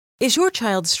Is your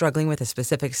child struggling with a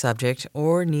specific subject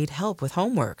or need help with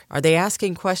homework? Are they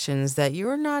asking questions that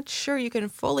you're not sure you can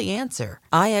fully answer?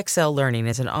 IXL Learning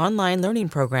is an online learning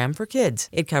program for kids.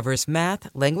 It covers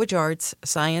math, language arts,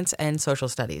 science, and social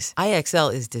studies.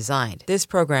 IXL is designed. This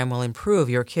program will improve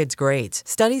your kids' grades.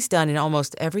 Studies done in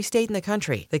almost every state in the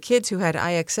country. The kids who had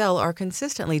IXL are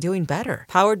consistently doing better.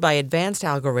 Powered by advanced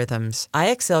algorithms,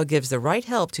 IXL gives the right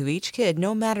help to each kid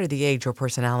no matter the age or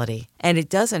personality. And it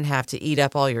doesn't have to eat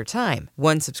up all your time.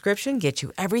 One subscription gets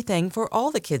you everything for all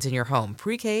the kids in your home,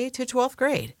 pre-K to 12th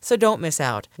grade. So don't miss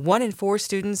out. 1 in 4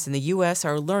 students in the U.S.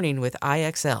 are learning with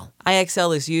IXL.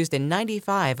 IXL is used in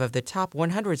 95 of the top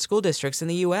 100 school districts in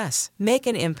the U.S. Make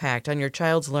an impact on your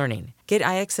child's learning. Get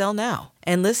IXL now.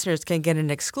 And listeners can get an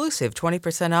exclusive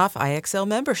 20% off IXL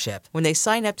membership when they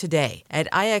sign up today at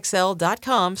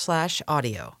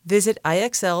IXL.com/audio. Visit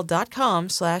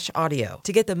IXL.com/audio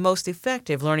to get the most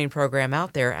effective learning program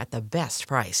out there at the best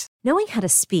price. Knowing how to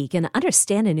speak and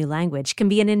understand a new language can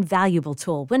be an invaluable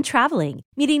tool when traveling,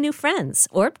 meeting new friends,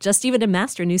 or just even to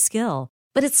master a new skill.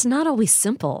 But it's not always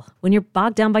simple when you're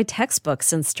bogged down by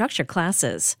textbooks and structured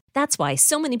classes. That's why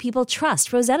so many people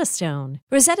trust Rosetta Stone.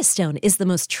 Rosetta Stone is the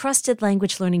most trusted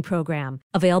language learning program,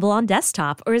 available on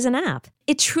desktop or as an app.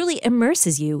 It truly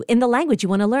immerses you in the language you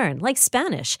want to learn, like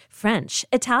Spanish, French,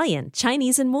 Italian,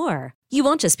 Chinese, and more. You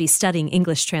won't just be studying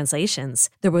English translations.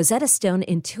 The Rosetta Stone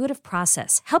intuitive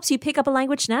process helps you pick up a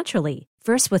language naturally,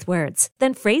 first with words,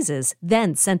 then phrases,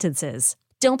 then sentences.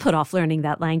 Don't put off learning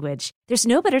that language. There's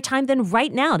no better time than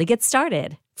right now to get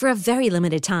started. For a very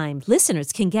limited time,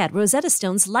 listeners can get Rosetta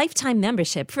Stone's lifetime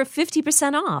membership for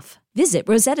 50% off. Visit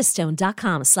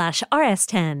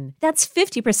rosettastone.com/rs10. That's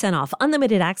 50% off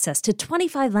unlimited access to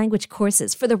 25 language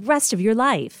courses for the rest of your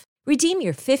life. Redeem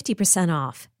your 50%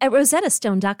 off at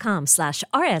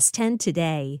rosettastone.com/rs10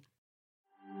 today.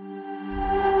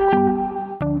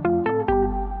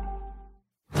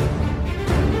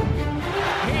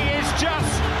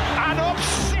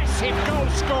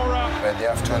 They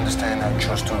have to understand I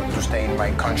chose to stay in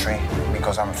my country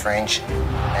because I'm French. And the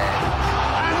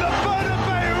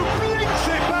Bernabeu blinks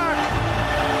it back!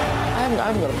 I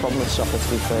haven't got a problem with soccer, to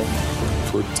be fair.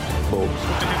 Football.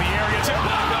 Into the area to...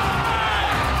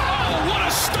 Oh, what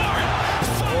a start!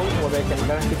 What I can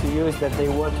guarantee to you is that they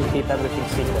want to keep everything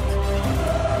secret.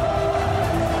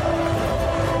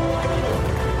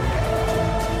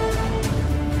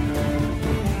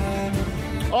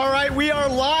 All right, we are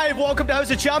live. Welcome to House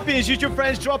of Champions. YouTube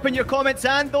friends, drop in your comments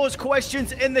and those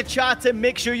questions in the chat, and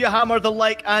make sure you hammer the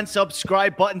like and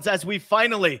subscribe buttons as we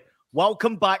finally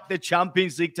welcome back the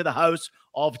Champions League to the House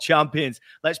of Champions.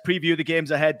 Let's preview the games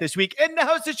ahead this week in the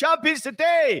House of Champions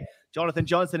today. Jonathan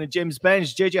Johnson and James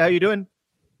Benge. JJ, how you doing?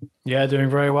 Yeah, doing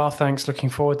very well, thanks. Looking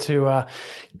forward to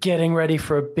getting ready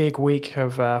for a big week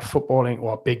of footballing,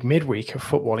 or a big midweek of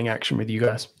footballing action with you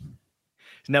guys.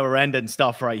 It's never-ending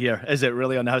stuff right here, is it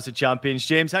really, on the House of Champions?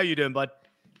 James, how you doing, bud?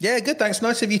 Yeah, good, thanks.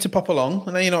 Nice of you to pop along.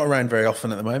 I know you're not around very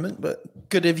often at the moment, but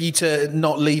good of you to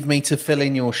not leave me to fill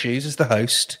in your shoes as the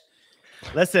host.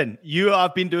 Listen, you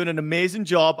have been doing an amazing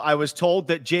job. I was told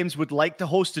that James would like to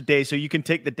host today so you can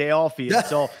take the day off here.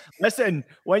 So, listen,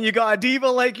 when you got a diva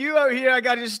like you out here, I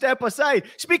got to step aside.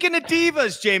 Speaking of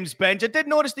divas, James Benge, I did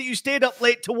notice that you stayed up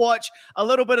late to watch a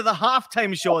little bit of the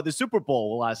halftime show at the Super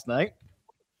Bowl last night.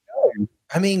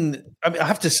 I mean, I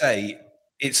have to say,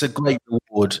 it's a great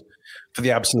reward for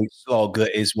the absolute slog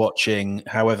that is watching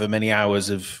however many hours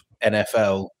of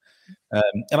NFL.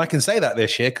 And I can say that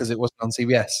this year because it wasn't on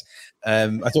CBS. I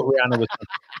thought Rihanna was...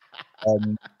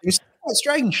 it was quite a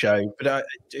strange show, but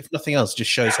if nothing else, just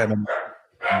shows how many...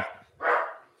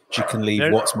 you can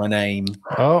leave What's My Name.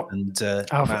 Oh, and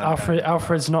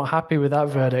Alfred's not happy with that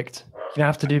verdict. You're going to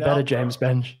have to do better, James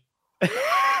Benge.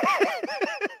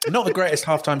 Not the greatest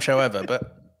halftime show ever,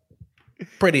 but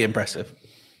pretty impressive.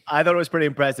 I thought it was pretty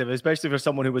impressive, especially for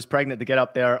someone who was pregnant to get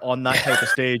up there on that type of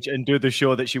stage and do the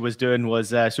show that she was doing was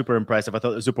super impressive. I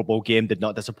thought the Super Bowl game did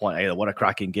not disappoint either. What a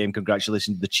cracking game.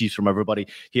 Congratulations to the Chiefs from everybody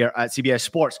here at CBS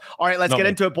Sports. All right, let's get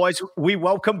into it, boys. We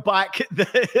welcome back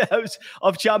the House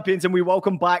of Champions and we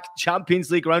welcome back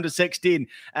Champions League round of 16.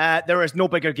 There is no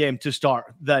bigger game to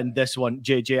start than this one,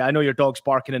 JJ. I know your dog's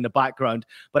barking in the background,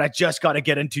 but I just got to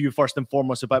get into you first and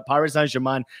foremost about Paris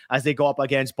Saint-Germain as they go up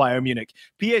against Bayern Munich.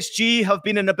 PSG have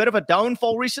been in a bit of a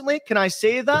downfall recently, can I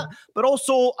say that? But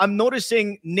also, I'm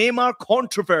noticing Neymar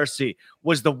controversy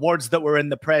was the words that were in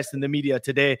the press and the media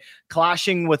today,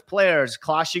 clashing with players,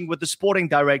 clashing with the sporting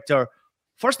director.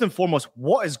 First and foremost,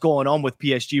 what is going on with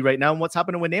PSG right now and what's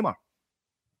happening with Neymar?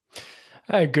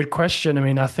 Good question. I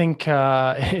mean, I think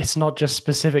it's not just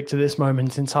specific to this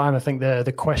moment in time. I think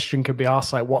the question could be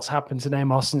asked, like, what's happened to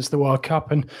Neymar since the World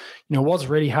Cup? And, what's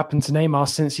really happened to Neymar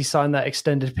since he signed that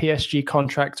extended PSG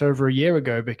contract over a year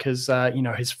ago? Because,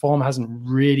 his form hasn't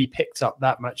really picked up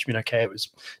that much. I mean, okay, it was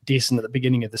decent at the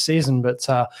beginning of the season, but,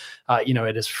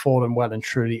 it has fallen well and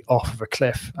truly off of a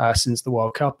cliff since the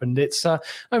World Cup. And it's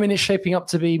shaping up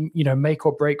to be, make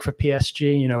or break for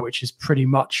PSG, which is pretty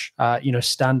much,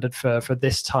 standard for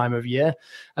this time of year.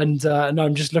 And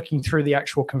I'm just looking through the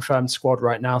actual confirmed squad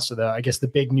right now. So I guess the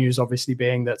big news obviously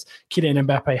being that Kylian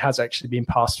Mbappe has actually been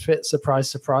past fit.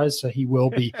 Surprise, surprise. So he will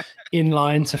be in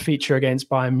line to feature against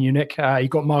Bayern Munich. You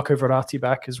got Marco Verratti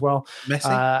back as well.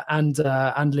 Messi. And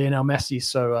Lionel Messi.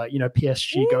 So,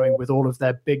 PSG going with all of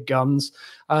their big guns.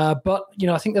 But,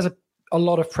 I think there's a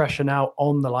lot of pressure now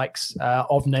on the likes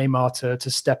of Neymar to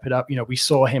step it up. We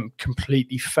saw him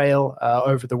completely fail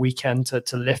over the weekend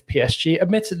to lift PSG.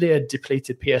 Admittedly, a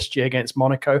depleted PSG against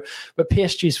Monaco, but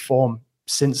PSG's form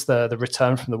since the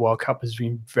return from the World Cup has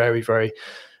been very, very,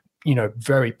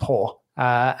 very poor.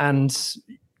 And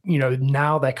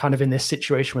now they're kind of in this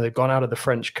situation where they've gone out of the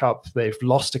French Cup. They've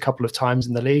lost a couple of times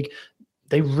in the league.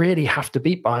 They really have to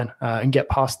beat Bayern and get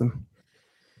past them.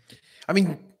 I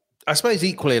mean, I suppose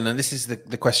equally, and this is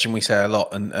the question we say a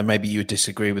lot, and maybe you would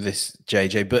disagree with this,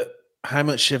 JJ, but how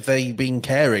much have they been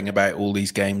caring about all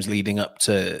these games leading up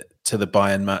to the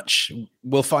Bayern match?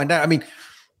 We'll find out. I mean,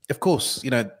 of course,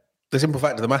 the simple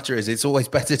fact of the matter is it's always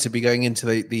better to be going into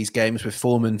these games with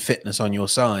form and fitness on your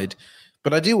side.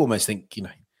 But I do almost think,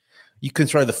 you can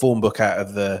throw the form book out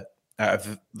of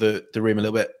the room a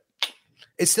little bit.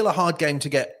 It's still a hard game to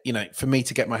get, for me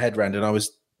to get my head around. And I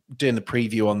was doing the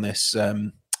preview on this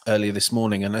earlier this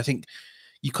morning, and I think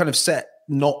you kind of set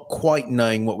not quite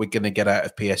knowing what we're going to get out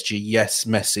of PSG. Yes,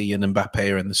 Messi and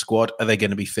Mbappe are in the squad. Are they going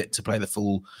to be fit to play the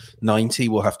full 90?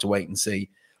 We'll have to wait and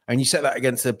see. And you set that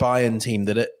against a Bayern team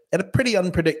that are pretty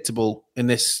unpredictable in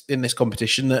this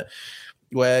competition,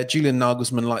 where Julian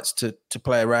Nagelsmann likes to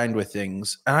play around with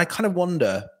things. And I kind of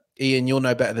wonder, Ian, you'll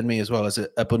know better than me as well as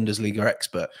a Bundesliga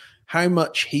expert, how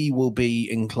much he will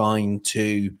be inclined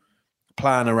to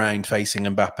plan around facing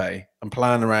Mbappe and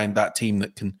plan around that team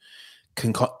that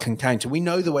can counter. We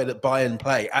know the way that Bayern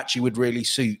play actually would really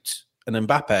suit an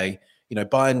Mbappe.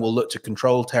 Bayern will look to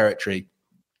control territory,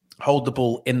 hold the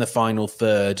ball in the final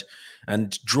third,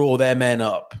 and draw their men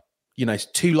up.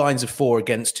 2 lines of 4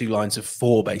 against 2 lines of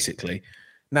 4, basically.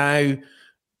 Now,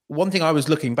 one thing I was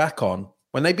looking back on,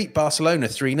 when they beat Barcelona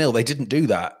 3-0, they didn't do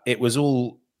that. It was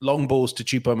all long balls to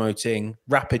Choupo-Moting,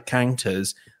 rapid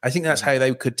counters. I think that's how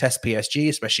they could test PSG,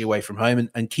 especially away from home,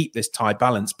 and keep this tie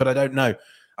balance. But I don't know.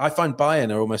 I find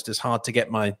Bayern are almost as hard to get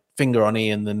my finger on,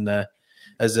 Ian, than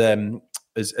as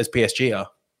PSG are.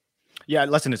 Yeah,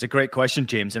 listen, it's a great question,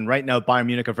 James. And right now, Bayern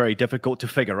Munich are very difficult to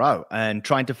figure out. And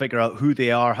trying to figure out who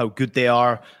they are, how good they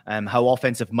are, how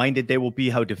offensive-minded they will be,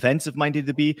 how defensive-minded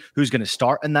they be, who's going to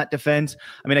start in that defense.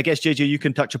 I mean, I guess, JJ, you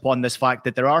can touch upon this fact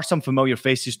that there are some familiar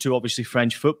faces to, obviously,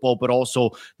 French football, but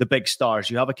also the big stars.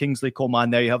 You have a Kingsley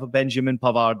Coman there. You have a Benjamin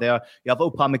Pavard there. You have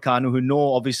Upamecano, who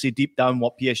know, obviously, deep down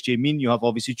what PSG mean. You have,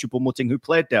 obviously, Choupo-Moting, who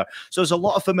played there. So there's a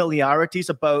lot of familiarities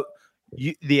about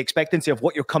the expectancy of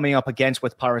what you're coming up against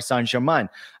with Paris Saint-Germain.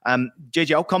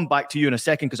 JJ, I'll come back to you in a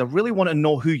second because I really want to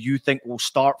know who you think will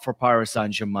start for Paris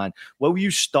Saint-Germain. Will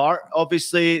you start,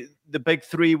 obviously, the big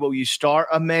three? Will you start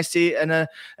a Messi and a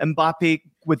Mbappe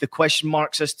with the question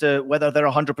marks as to whether they're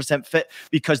 100% fit?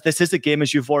 Because this is a game,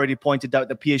 as you've already pointed out,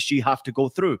 that PSG have to go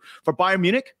through. For Bayern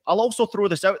Munich, I'll also throw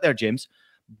this out there, James.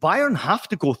 Bayern have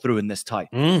to go through in this tie.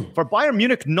 For Bayern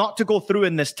Munich not to go through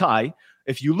in this tie,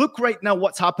 if you look right now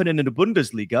what's happening in the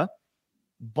Bundesliga,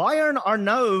 Bayern are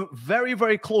now very,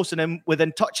 very close and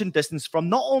within touching distance from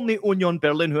not only Union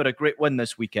Berlin, who had a great win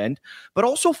this weekend, but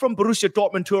also from Borussia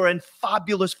Dortmund, who are in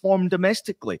fabulous form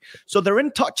domestically. So they're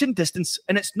in touching distance,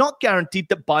 and it's not guaranteed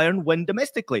that Bayern win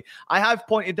domestically. I have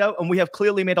pointed out, and we have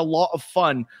clearly made a lot of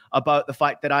fun about the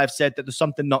fact that I've said that there's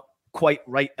something not quite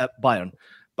right at Bayern.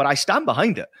 But I stand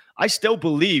behind it. I still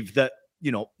believe that,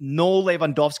 no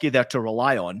Lewandowski there to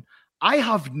rely on. I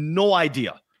have no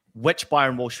idea which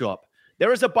Bayern will show up.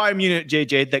 There is a Bayern Munich,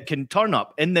 JJ, that can turn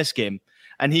up in this game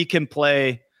and he can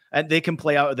play, and they can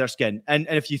play out of their skin. And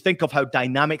if you think of how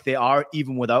dynamic they are,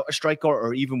 even without a striker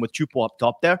or even with Choupo up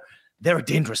top there, they're a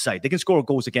dangerous side. They can score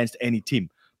goals against any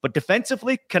team. But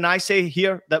defensively, can I say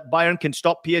here that Bayern can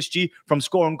stop PSG from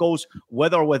scoring goals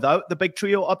with or without the big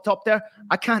trio up top there?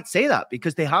 I can't say that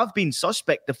because they have been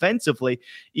suspect defensively,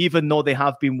 even though they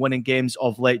have been winning games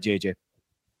of late, JJ.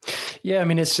 Yeah, I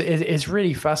mean, it's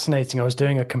really fascinating. I was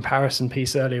doing a comparison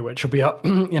piece earlier, which will be up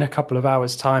in a couple of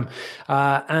hours' time.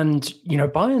 And,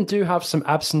 Bayern do have some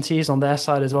absentees on their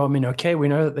side as well. I mean, okay, we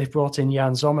know that they've brought in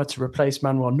Jan Sommer to replace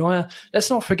Manuel Neuer. Let's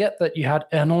not forget that you had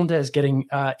Hernandez getting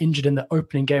injured in the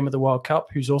opening game of the World Cup,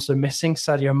 who's also missing.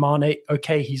 Sadio Mane,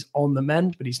 okay, he's on the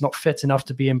mend, but he's not fit enough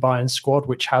to be in Bayern's squad,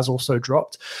 which has also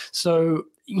dropped. So,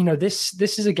 this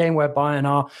is a game where Bayern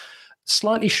are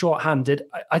slightly short-handed.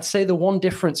 I'd say the one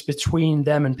difference between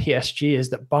them and PSG is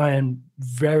that Bayern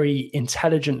very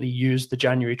intelligently used the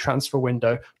January transfer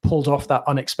window, pulled off that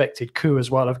unexpected coup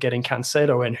as well of getting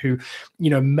Cancelo in, who,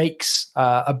 makes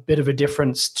a bit of a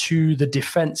difference to the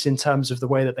defense in terms of the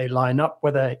way that they line up,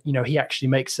 whether, he actually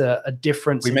makes a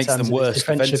difference in terms of his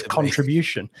defensive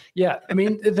contribution. Yeah. I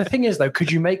mean, the thing is, though,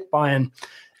 could you make Bayern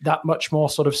that much more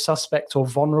sort of suspect or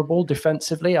vulnerable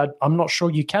defensively? I'm not sure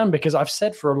you can, because I've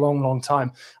said for a long, long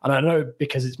time, and I know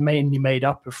because it's mainly made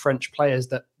up of French players,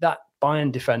 that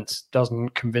Bayern defense doesn't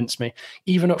convince me.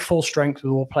 Even at full strength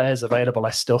with all players available, I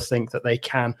still think that they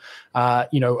can,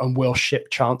 and will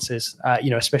ship chances,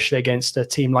 especially against a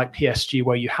team like PSG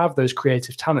where you have those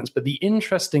creative talents. But the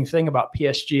interesting thing about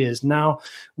PSG is now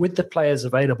with the players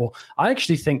available, I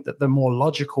actually think that the more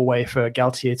logical way for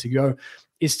Galtier to go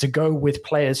is to go with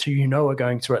players who are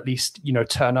going to at least,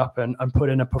 turn up and put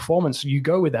in a performance. You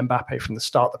go with Mbappe from the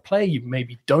start. The player you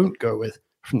maybe don't go with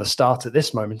from the start at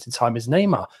this moment in time is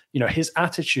Neymar. His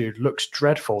attitude looks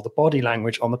dreadful. The body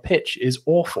language on the pitch is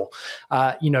awful.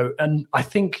 And I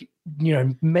think,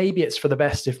 maybe it's for the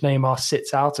best if Neymar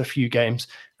sits out a few games,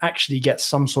 actually gets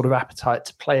some sort of appetite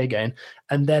to play again,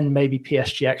 and then maybe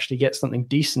PSG actually gets something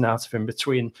decent out of him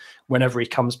between whenever he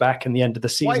comes back and the end of the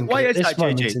season. Why is this that,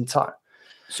 moment JJ? in time?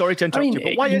 Sorry to interrupt you,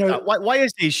 but why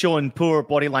is he showing poor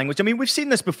body language? I mean, we've seen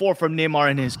this before from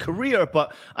Neymar in his career,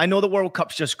 but I know the World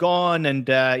Cup's just gone, and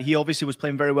he obviously was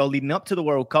playing very well leading up to the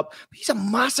World Cup. But he's a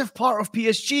massive part of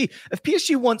PSG. If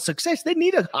PSG wants success, they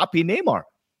need a happy Neymar.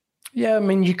 Yeah, I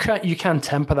mean, you can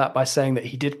temper that by saying that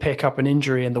he did pick up an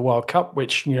injury in the World Cup,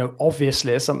 which,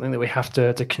 obviously is something that we have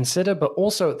to consider, but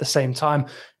also at the same time,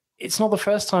 it's not the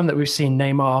first time that we've seen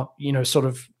Neymar,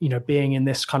 being in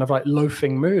this kind of like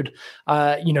loafing mood.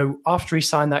 After he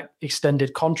signed that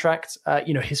extended contract,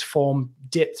 his form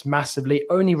dipped massively,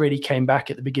 only really came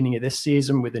back at the beginning of this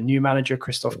season with a new manager,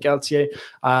 Christophe Galtier,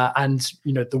 and,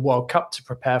 the World Cup to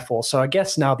prepare for. So I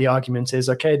guess now the argument is,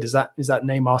 okay, is that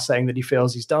Neymar saying that he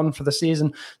feels he's done for the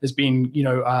season? There's been,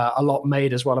 a lot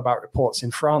made as well about reports in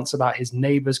France about his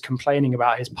neighbors complaining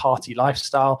about his party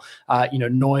lifestyle,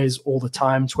 noise all the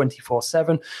time,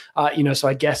 24/7. So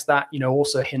I guess that,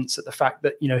 also hints at the fact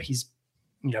that, he's,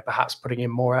 perhaps putting in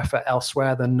more effort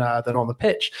elsewhere than on the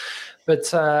pitch. But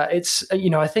it's,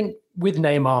 I think with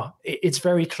Neymar, it's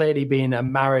very clearly been a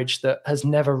marriage that has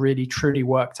never really truly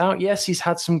worked out. Yes, he's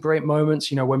had some great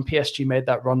moments, when PSG made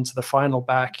that run to the final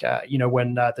back,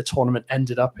 when the tournament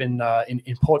ended up in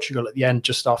Portugal at the end,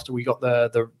 just after we got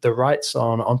the rights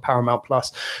on Paramount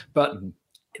Plus. But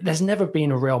there's never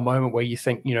been a real moment where you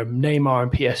think, Neymar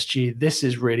and PSG, this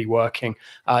is really working.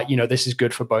 This is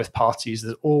good for both parties.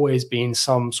 There's always been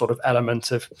some sort of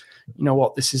element of,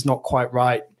 this is not quite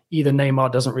right. Either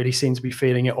Neymar doesn't really seem to be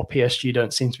feeling it, or PSG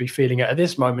don't seem to be feeling it. At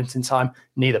this moment in time,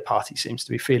 neither party seems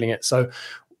to be feeling it. So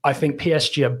I think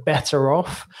PSG are better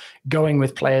off going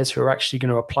with players who are actually going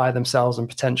to apply themselves and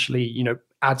potentially,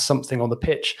 add something on the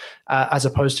pitch, as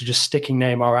opposed to just sticking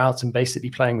Neymar out and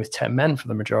basically playing with 10 men for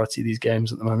the majority of these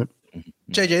games at the moment.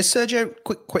 JJ, is Sergio,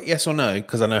 quick yes or no,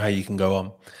 because I know how you can go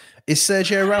on. Is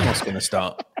Sergio Ramos going to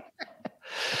start?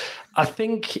 I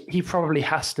think he probably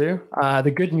has to.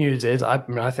 The good news is, I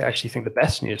actually think the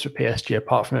best news for PSG,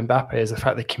 apart from Mbappe, is the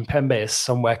fact that Kimpembe is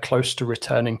somewhere close to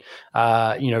returning.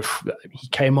 He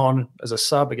came on as a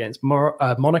sub against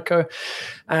Monaco,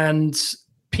 and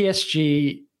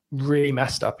PSG really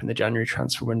messed up in the January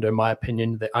transfer window, in my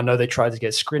opinion. I know they tried to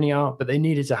get Skriniar, but they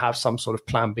needed to have some sort of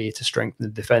plan B to strengthen the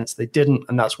defense. They didn't,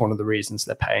 and that's one of the reasons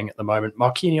they're paying at the moment.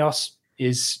 Marquinhos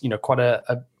is, quite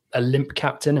a limp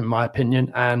captain, in my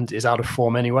opinion, and is out of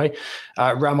form anyway.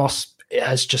 Ramos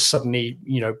has just suddenly,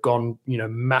 gone,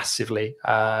 massively,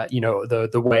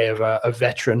 the way of a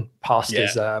veteran past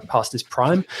his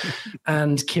prime.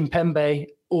 And Kimpembe,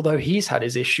 although he's had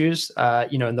his issues,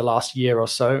 in the last year or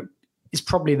so, is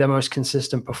probably the most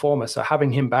consistent performer. So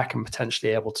having him back and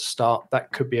potentially able to start,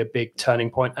 that could be a big turning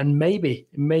point. And maybe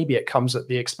it comes at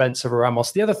the expense of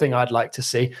Ramos. The other thing I'd like to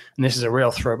see, and this is a real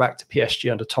throwback to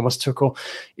PSG under Thomas Tuchel,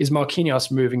 is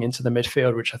Marquinhos moving into the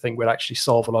midfield, which I think would actually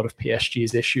solve a lot of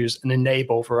PSG's issues and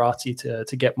enable Verratti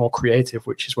to get more creative,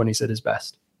 which is when he's at his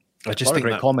best. I just think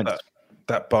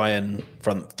that Bayern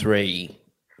front three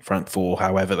front four,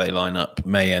 however they line up,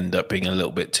 may end up being a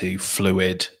little bit too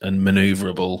fluid and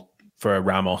maneuverable for a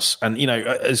Ramos. And,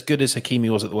 as good as Hakimi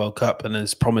was at the World Cup and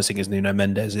as promising as Nuno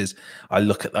Mendes is, I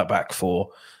look at that back four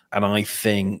and I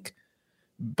think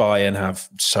Bayern have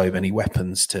so many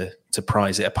weapons to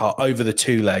prize it apart over the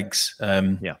two legs.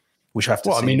 Which have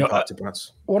to see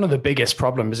one of the biggest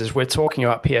problems is we're talking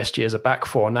about PSG as a back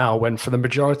four now, when for the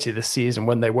majority of the season,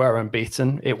 when they were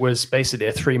unbeaten, it was basically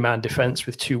a 3-man defense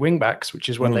with 2 wing backs, which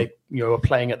is when they were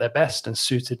playing at their best and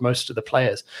suited most of the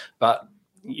players. But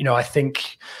I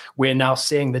think we're now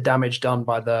seeing the damage done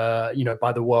by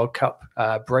the World Cup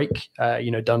break,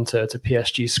 done to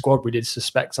PSG's squad. We did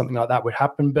suspect something like that would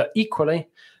happen, but equally,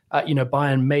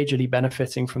 Bayern majorly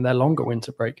benefiting from their longer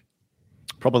winter break.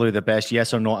 Probably the best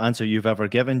yes or no answer you've ever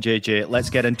given, JJ. Let's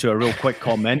get into a real quick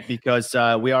comment because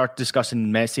we are discussing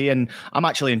Messi, and I'm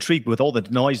actually intrigued with all the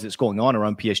noise that's going on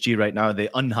around PSG right now,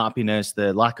 the unhappiness,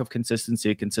 the lack of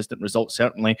consistency, consistent results,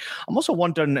 certainly. I'm also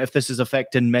wondering if this is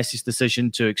affecting Messi's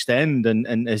decision to extend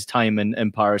in his time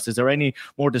in Paris. Is there any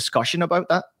more discussion about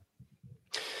that?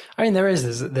 I mean,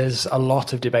 there's a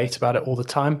lot of debate about it all the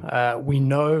time. We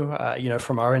know,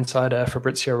 from our insider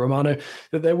Fabrizio Romano,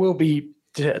 that there will be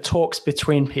talks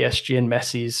between PSG and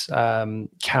Messi's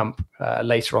camp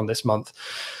later on this month.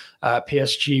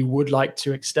 PSG would like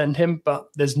to extend him, but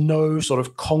there's no sort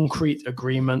of concrete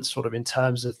agreement sort of in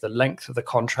terms of the length of the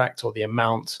contract or the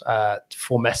amount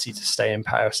for Messi to stay in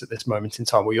Paris at this moment in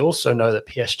time. We also know that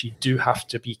PSG do have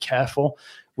to be careful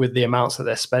with the amounts that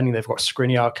they're spending. They've got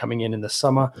Skriniar coming in the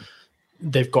summer.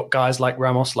 They've got guys like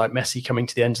Ramos, like Messi coming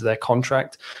to the end of their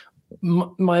contract.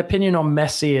 My opinion on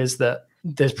Messi is that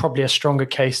there's probably a stronger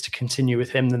case to continue with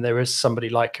him than there is somebody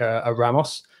like a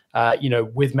Ramos.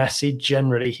 With Messi,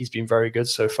 generally, he's been very good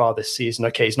so far this season.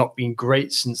 Okay, he's not been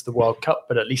great since the World Cup,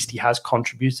 but at least he has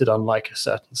contributed, unlike a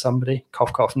certain somebody,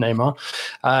 cough, cough, Neymar.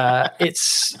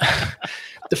 It's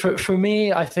for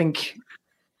me, I think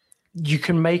you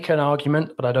can make an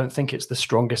argument, but I don't think it's the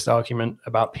strongest argument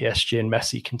about PSG and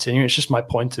Messi continuing. It's just my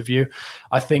point of view.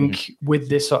 I think with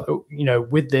this,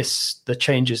 the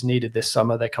changes needed this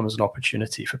summer, there comes an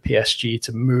opportunity for PSG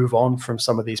to move on from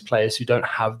some of these players who don't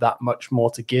have that much more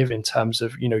to give in terms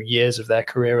of, years of their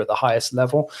career at the highest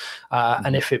level.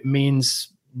 And if it means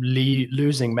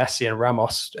losing Messi and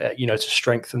Ramos, to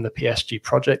strengthen the PSG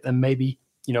project, then maybe,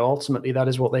 ultimately that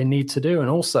is what they need to do. And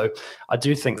also, I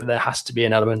do think that there has to be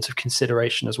an element of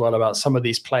consideration as well about some of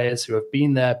these players who have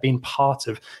been part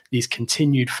of these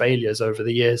continued failures over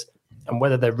the years, and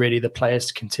whether they're really the players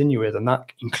to continue with. And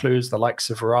that includes the likes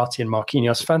of Verratti and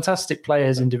Marquinhos, fantastic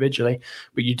players individually,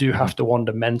 but you do have to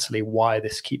wonder mentally why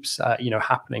this keeps,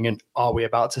 happening. And are we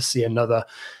about to see another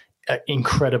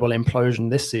incredible implosion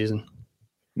this season?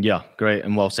 Yeah, great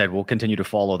and well said. We'll continue to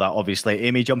follow that, obviously.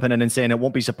 Amy jumping in and saying, it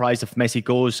won't be surprised if Messi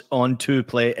goes on to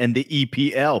play in the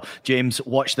EPL. James,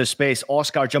 watch this space.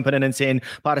 Oscar jumping in and saying,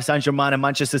 Paris Saint-Germain and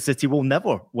Manchester City will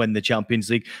never win the Champions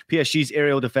League. PSG's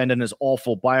aerial defending is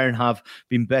awful. Bayern have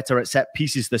been better at set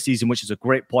pieces this season, which is a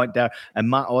great point there. And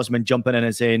Matt Osman jumping in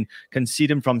and saying,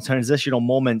 conceding from transitional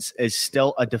moments is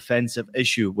still a defensive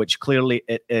issue, which clearly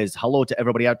it is. Hello to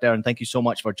everybody out there, and thank you so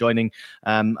much for joining.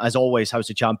 As always, House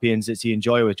of Champions, it's Ian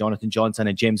Joy with Jonathan Johnson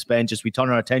and James Benge. As we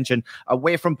turn our attention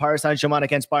away from Paris Saint-Germain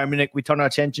against Bayern Munich, we turn our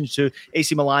attention to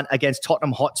AC Milan against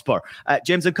Tottenham Hotspur.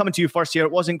 James, I'm coming to you first here. It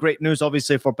wasn't great news,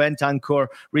 obviously, for Bentancur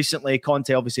recently.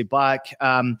 Conte obviously back,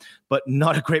 but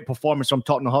not a great performance from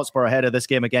Tottenham Hotspur ahead of this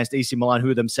game against AC Milan,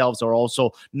 who themselves are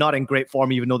also not in great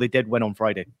form, even though they did win on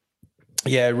Friday.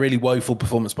 Yeah, really woeful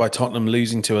performance by Tottenham,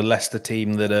 losing to a Leicester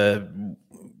team that are,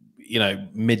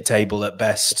 mid-table at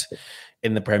best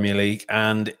in the Premier League,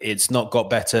 and it's not got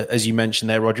better. As you mentioned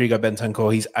there, Rodrigo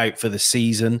Bentancur, he's out for the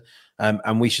season.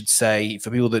 And we should say,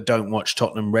 for people that don't watch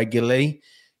Tottenham regularly,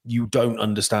 you don't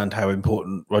understand how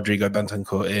important Rodrigo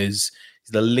Bentancur is.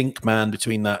 He's the link man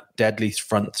between that deadly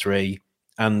front three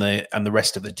and the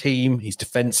rest of the team. He's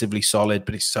defensively solid,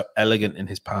 but he's so elegant in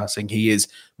his passing. He is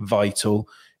vital.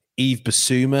 Yves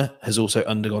Bissouma has also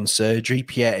undergone surgery.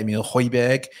 Pierre-Emile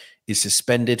Højbjerg is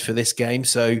suspended for this game.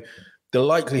 So the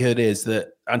likelihood is that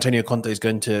Antonio Conte is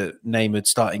going to name a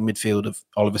starting midfield of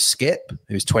Oliver Skipp,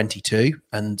 who's 22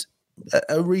 and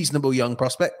a reasonable young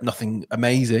prospect, nothing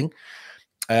amazing,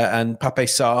 and Pape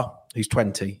Sarr, who's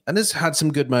 20 and has had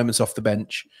some good moments off the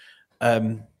bench.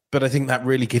 But I think that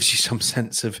really gives you some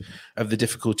sense of the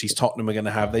difficulties Tottenham are going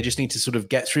to have. They just need to sort of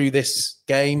get through this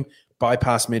game,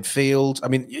 bypass midfield. I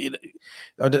mean,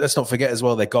 let's not forget as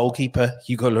well, their goalkeeper,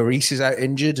 Hugo Lloris, is out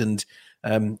injured, and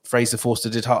Fraser Forster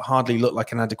did hardly look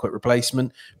like an adequate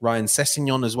replacement. Ryan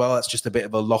Sessegnon as well. That's just a bit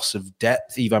of a loss of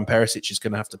depth. Ivan Perisic is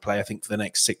going to have to play, I think, for the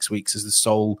next 6 weeks as the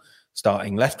sole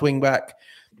starting left wing back.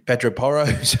 Pedro Porro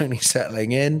is only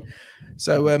settling in.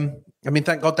 So,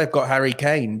 thank God they've got Harry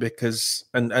Kane, because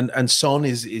and Son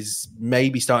is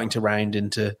maybe starting to round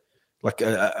into like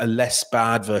a less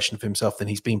bad version of himself than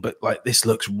he's been. But like, this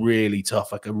looks really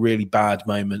tough, like a really bad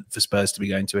moment for Spurs to be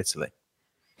going to Italy.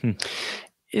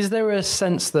 Is there a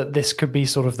sense that this could be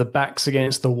sort of the backs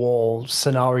against the wall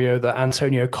scenario that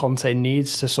Antonio Conte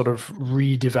needs to sort of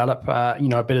redevelop,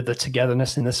 a bit of the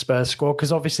togetherness in the Spurs squad?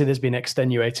 Because obviously there's been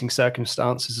extenuating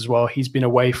circumstances as well. He's been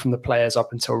away from the players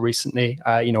up until recently.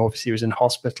 Obviously he was in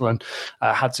hospital and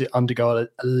had to undergo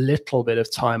a little bit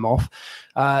of time off.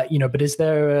 But is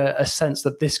there a sense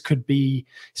that this could be,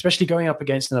 especially going up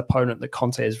against an opponent that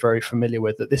Conte is very familiar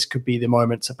with, that this could be the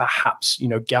moment to perhaps,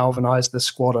 galvanize the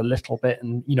squad a little bit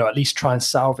and, at least try and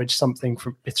salvage something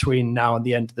from between now and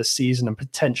the end of the season and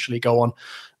potentially go on,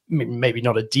 maybe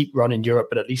not a deep run in Europe,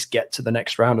 but at least get to the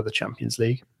next round of the Champions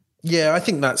League? Yeah, I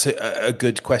think that's a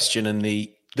good question. And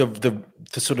the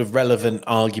sort of relevant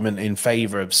argument in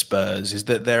favour of Spurs is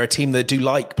that they're a team that do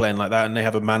like playing like that, and they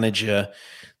have a manager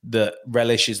that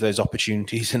relishes those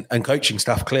opportunities and coaching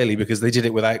staff, clearly, because they did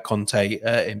it without Conte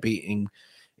in beating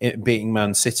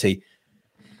Man City.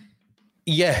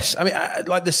 Yes,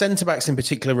 like the centre-backs in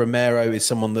particular, Romero is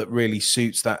someone that really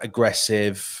suits that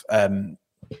aggressive,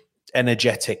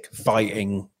 energetic,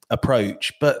 fighting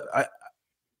approach. But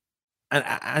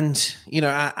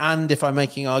if I'm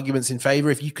making arguments in favour,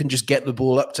 if you can just get the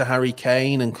ball up to Harry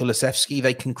Kane and Kulusevski,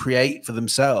 they can create for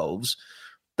themselves.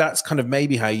 That's kind of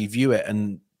maybe how you view it.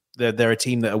 And they're a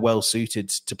team that are well suited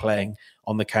to playing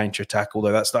on the counter-attack,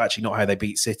 although that's actually not how they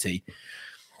beat City.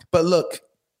 But look,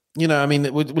 we're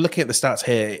looking at the stats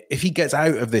here. If he gets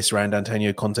out of this round,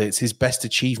 Antonio Conte, it's his best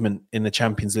achievement in the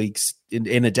Champions League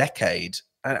in a decade.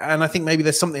 And I think maybe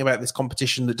there's something about this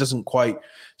competition that doesn't quite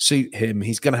suit him.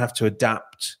 He's going to have to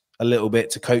adapt a little bit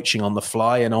to coaching on the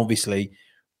fly. And obviously,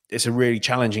 it's a really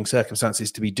challenging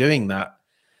circumstances to be doing that.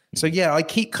 So, yeah, I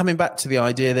keep coming back to the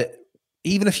idea that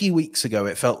even a few weeks ago,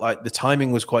 it felt like the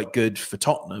timing was quite good for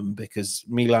Tottenham because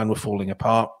Milan were falling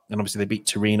apart. And obviously they beat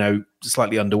Torino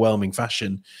slightly underwhelming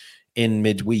fashion in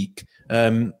midweek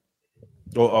or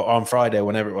on Friday or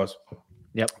whenever it was.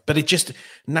 Yep. But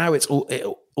now it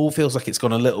all feels like it's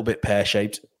gone a little bit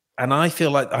pear-shaped. And I feel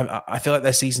like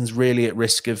their season's really at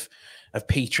risk of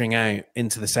petering out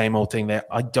into the same old thing there.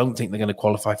 I don't think they're going to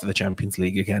qualify for the Champions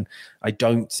League again. I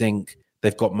don't think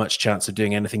they've got much chance of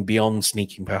doing anything beyond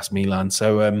sneaking past Milan.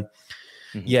 So,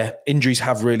 injuries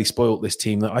have really spoiled this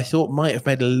team that I thought might have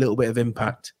made a little bit of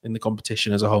impact in the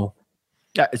competition as a whole.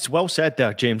 Yeah, it's well said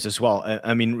there, James, as well.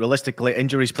 Realistically,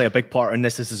 injuries play a big part in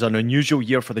this. This is an unusual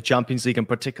year for the Champions League, in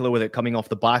particular with it coming off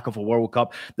the back of a World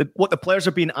Cup. What the players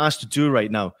are being asked to do right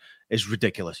now is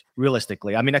ridiculous,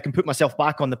 realistically. I can put myself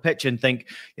back on the pitch and think,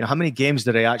 how many games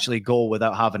did I actually go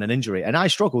without having an injury? And I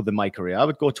struggled in my career. I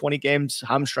would go 20 games,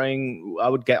 hamstring. I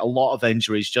would get a lot of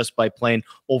injuries just by playing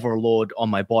overload on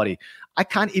my body. I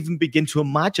can't even begin to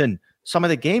imagine some of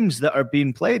the games that are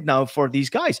being played now for these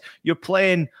guys. You're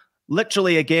playing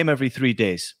literally a game every 3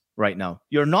 days right now.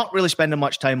 You're not really spending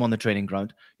much time on the training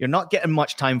ground. You're not getting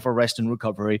much time for rest and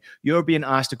recovery. You're being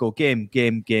asked to go game.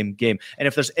 And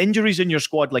if there's injuries in your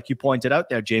squad, like you pointed out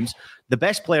there, James, the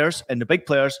best players and the big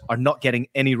players are not getting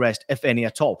any rest, if any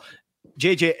at all.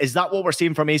 JJ, is that what we're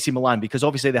seeing from AC Milan? Because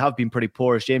obviously they have been pretty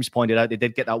poor, as James pointed out. They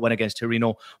did get that win against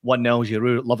Torino, 1-0.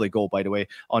 Giroud, lovely goal, by the way,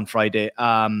 on Friday.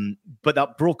 But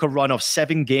that broke a run of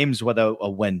 7 games without a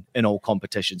win in all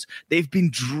competitions. They've been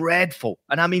dreadful,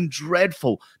 and I mean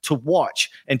dreadful, to watch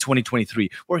in 2023.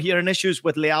 We're hearing issues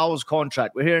with Leao's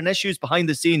contract. We're hearing issues behind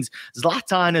the scenes.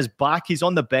 Zlatan is back. He's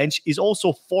on the bench. He's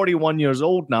also 41 years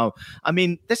old now.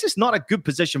 This is not a good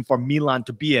position for Milan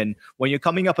to be in when you're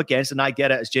coming up against, and I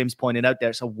get it, as James pointed out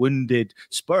there, it's a wounded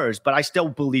Spurs, but I still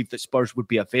believe that Spurs would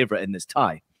be a favourite in this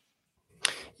tie.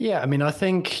 Yeah, I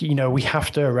think, we have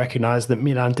to recognise that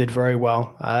Milan did very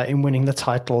well in winning the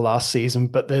title last season,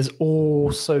 but there's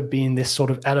also been this sort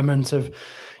of element of,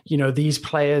 these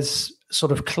players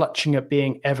sort of clutching at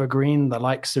being evergreen, the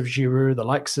likes of Giroud, the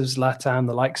likes of Zlatan,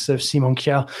 the likes of Simon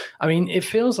Kjaer. It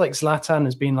feels like Zlatan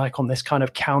has been like on this kind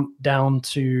of countdown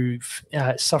to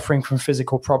suffering from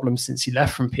physical problems since he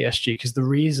left from PSG, because the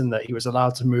reason that he was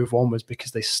allowed to move on was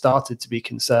because they started to be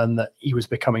concerned that he was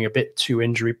becoming a bit too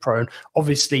injury prone.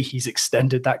 Obviously, he's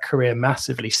extended that career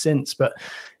massively since, but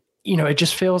it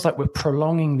just feels like we're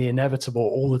prolonging the inevitable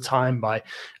all the time by,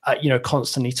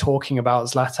 constantly talking about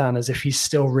Zlatan as if he's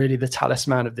still really the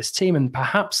talisman of this team. And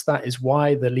perhaps that is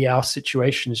why the Leao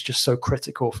situation is just so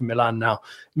critical for Milan now.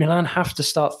 Milan have to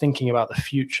start thinking about the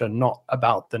future, not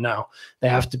about the now. They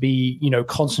have to be,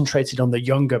 concentrated on the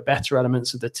younger, better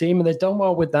elements of the team. And they've done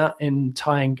well with that in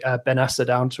tying Benassa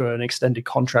down to an extended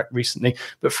contract recently.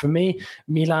 But for me,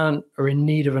 Milan are in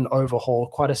need of an overhaul,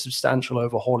 quite a substantial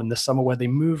overhaul in the summer, where they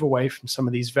move away from some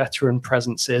of these veteran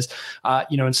presences,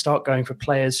 and start going for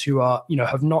players who are,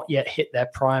 have not yet hit their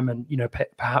prime and,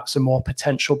 perhaps are more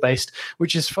potential based,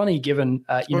 which is funny given,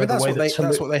 that's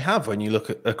what they have when you look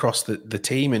across the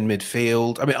team in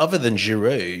midfield. I mean, other than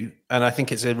Giroud, and I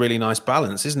think it's a really nice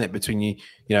balance, isn't it, between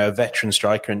a veteran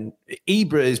striker, and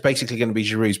Ibra is basically going to be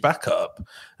Giroud's backup.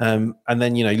 And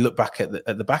then, you look back at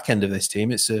the back end of this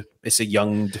team, it's a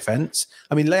young defence.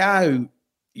 I mean, Leao,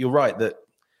 you're right that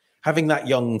having that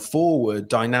young forward,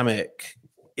 dynamic,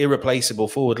 irreplaceable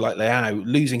forward like Leao,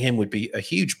 losing him would be a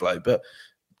huge blow. But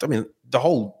I mean, the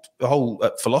whole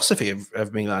philosophy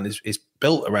of Milan is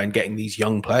built around getting these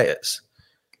young players.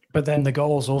 But then the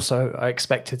goals also are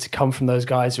expected to come from those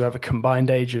guys who have a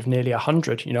combined age of nearly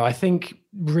 100. I think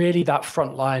really that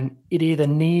front line, it either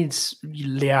needs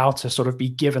Leao to sort of be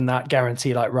given that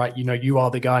guarantee, like, right, you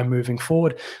are the guy moving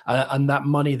forward, and that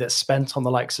money that's spent on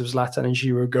the likes of Zlatan and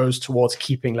Giroud goes towards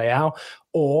keeping Leao,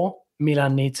 or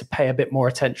Milan need to pay a bit more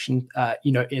attention,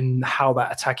 in how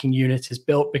that attacking unit is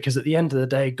built, because at the end of the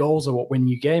day, goals are what win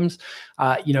you games,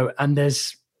 and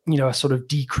there's, a sort of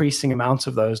decreasing amount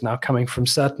of those now coming from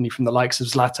the likes of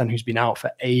Zlatan, who's been out for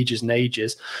ages and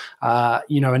ages,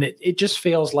 and it just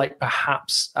feels like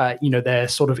perhaps, they're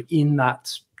sort of in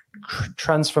that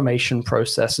transformation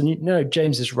process. And,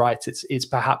 James is right. It's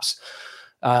perhaps,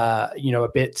 a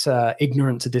bit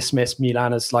ignorant to dismiss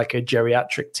Milan as like a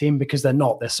geriatric team, because they're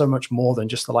not. They're so much more than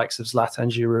just the likes of Zlatan,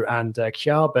 Giroud and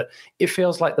Kjaer. But it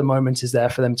feels like the moment is there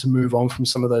for them to move on from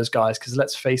some of those guys, because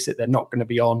let's face it, they're not going to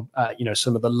be on,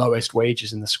 some of the lowest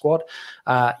wages in the squad.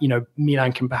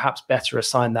 Milan can perhaps better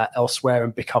assign that elsewhere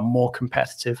and become more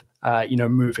competitive,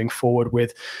 moving forward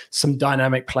with some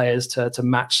dynamic players to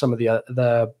match some of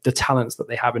the talents that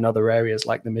they have in other areas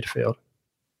like the midfield.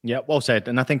 Yeah, well said.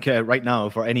 And I think right now,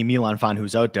 for any Milan fan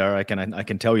who's out there, I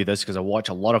can tell you this because I watch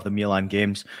a lot of the Milan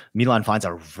games. Milan fans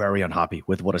are very unhappy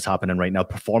with what is happening right now.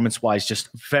 Performance-wise, just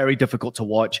very difficult to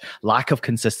watch. Lack of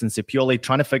consistency. Pioli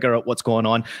trying to figure out what's going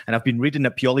on. And I've been reading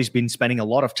that Pioli's been spending a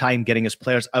lot of time getting his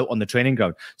players out on the training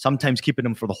ground, sometimes keeping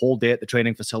them for the whole day at the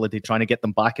training facility, trying to get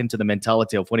them back into the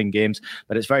mentality of winning games.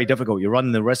 But it's very difficult. You're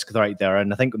running the risk right there.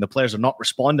 And I think when the players are not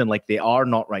responding like they are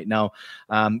not right now,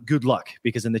 good luck,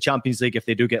 because in the Champions League, if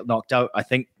they do get knocked out, I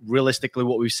think realistically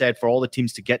what we've said for all the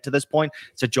teams to get to this point,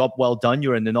 it's a job well done.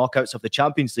 You're in the knockouts of the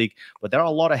Champions League, but there are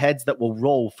a lot of heads that will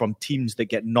roll from teams that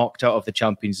get knocked out of the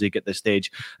Champions League at this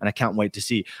stage, and I can't wait to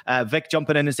see. Vic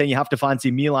jumping in and saying you have to fancy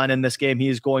Milan in this game. He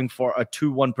is going for a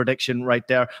 2-1 prediction right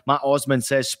there. Matt Osman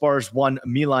says Spurs 1,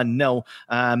 Milan 0,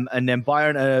 and then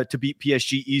Bayern to beat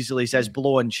PSG easily, says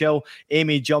Blow and Chill.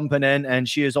 Amy jumping in, and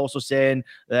she is also saying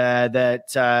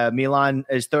that Milan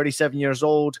is 37 years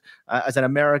old. As an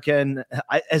American,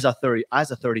 as a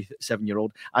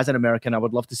 37-year-old, as an American, I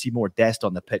would love to see more Dest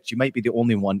on the pitch. You might be the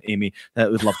only one, Amy, that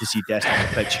would love to see Dest on the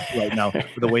pitch right now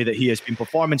with the way that he has been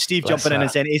performing. Steve jumping in and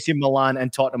saying AC Milan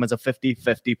and Tottenham as a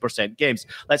 50-50% games.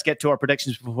 Let's get to our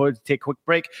predictions before we take a quick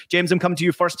break. James, I'm coming to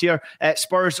you first here.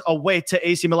 Spurs away to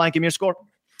AC Milan. Give me your score.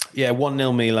 Yeah,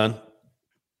 1-0 Milan.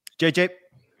 JJ?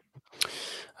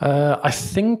 I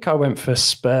think I went for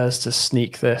Spurs to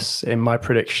sneak this in my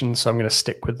prediction, so I'm going to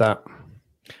stick with that.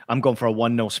 I'm going for a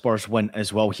 1-0 Spurs win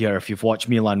as well here. If you've watched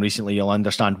Milan recently, you'll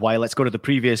understand why. Let's go to the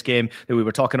previous game that we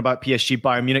were talking about, PSG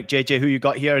Bayern Munich. JJ, who you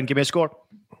got here, and give me a score.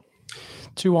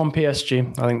 2-1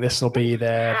 PSG. I think this will be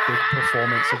their big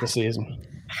performance of the season.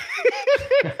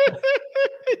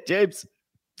 James?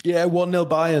 Yeah, 1-0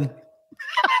 Bayern.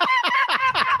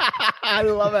 I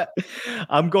love it.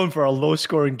 I'm going for a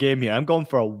low-scoring game here. I'm going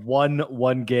for a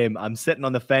 1-1 game. I'm sitting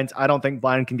on the fence. I don't think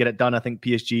Bayern can get it done. I think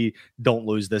PSG don't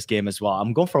lose this game as well.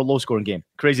 I'm going for a low-scoring game.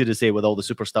 Crazy to say with all the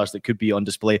superstars that could be on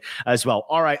display as well.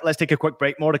 All right, let's take a quick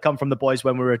break. More to come from the boys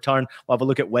when we return. We'll have a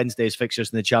look at Wednesday's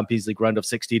fixtures in the Champions League round of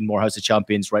 16. More House of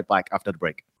Champions right back after the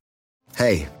break.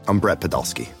 Hey, I'm Brett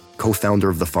Podolsky, co-founder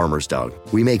of The Farmer's Dog.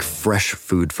 We make fresh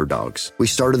food for dogs. We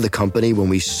started the company when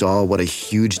we saw what a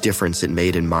huge difference it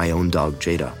made in my own dog,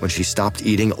 Jada, when she stopped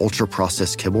eating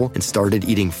ultra-processed kibble and started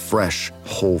eating fresh,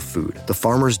 whole food. The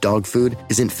Farmer's Dog food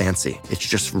isn't fancy. It's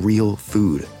just real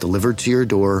food delivered to your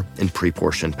door in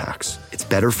pre-portioned packs. It's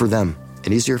better for them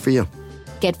and easier for you.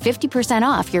 Get 50%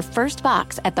 off your first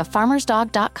box at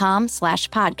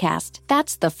thefarmersdog.com/podcast.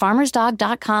 That's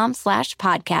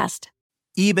thefarmersdog.com/podcast.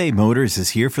 eBay Motors is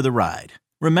here for the ride.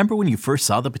 Remember when you first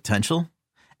saw the potential?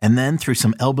 And then through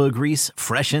some elbow grease,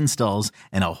 fresh installs,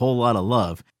 and a whole lot of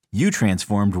love, you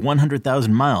transformed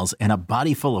 100,000 miles and a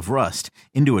body full of rust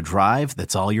into a drive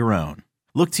that's all your own.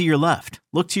 Look to your left.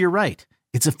 Look to your right.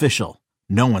 It's official.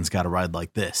 No one's got a ride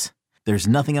like this. There's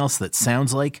nothing else that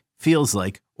sounds like, feels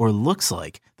like, or looks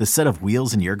like the set of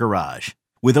wheels in your garage.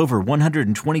 With over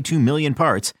 122 million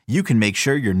parts, you can make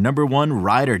sure your number one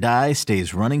ride or die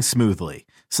stays running smoothly.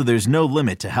 So there's no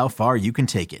limit to how far you can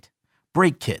take it.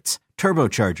 Brake kits,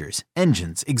 turbochargers,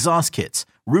 engines, exhaust kits,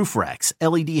 roof racks,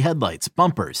 LED headlights,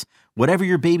 bumpers, whatever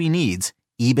your baby needs,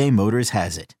 eBay Motors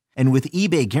has it. And with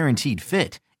eBay Guaranteed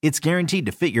Fit, it's guaranteed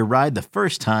to fit your ride the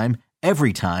first time,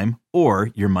 every time, or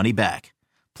your money back.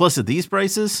 Plus at these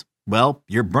prices, well,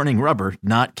 you're burning rubber,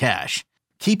 not cash.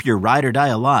 Keep your ride or die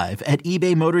alive at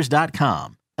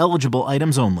ebaymotors.com. Eligible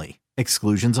items only.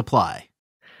 Exclusions apply.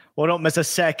 Well, don't miss a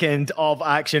second of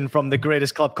action from the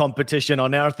greatest club competition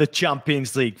on earth, the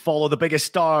Champions League. Follow the biggest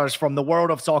stars from the world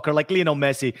of soccer like Lionel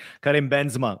Messi, Karim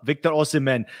Benzema, Victor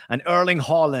Osimhen, and Erling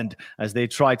Haaland as they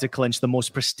try to clinch the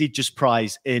most prestigious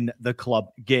prize in the club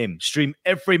game. Stream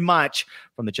every match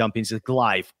from the Champions League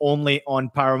live, only on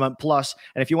Paramount Plus.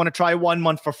 And if you want to try 1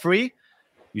 month for free,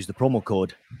 use the promo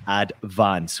code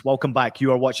ADVANCE. Welcome back.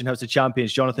 You are watching House of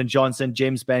Champions. Jonathan Johnson,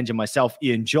 James Benge, and myself,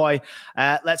 Ian Joy.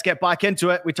 Let's get back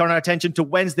into it. We turn our attention to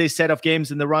Wednesday's set of games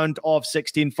in the round of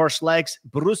 16 first legs.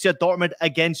 Borussia Dortmund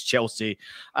against Chelsea.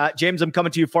 James, I'm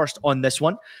coming to you first on this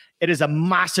one. It is a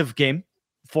massive game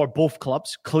for both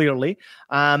clubs, clearly.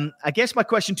 I guess my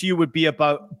question to you would be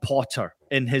about Potter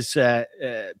in his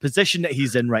position that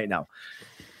he's in right now.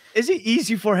 Is it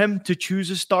easy for him to choose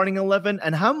a starting 11?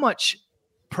 And how much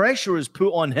pressure is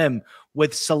put on him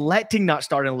with selecting that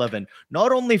starting 11,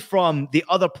 not only from the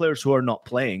other players who are not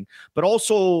playing, but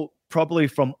also probably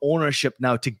from ownership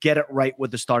now to get it right with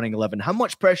the starting 11? How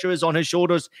much pressure is on his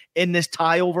shoulders in this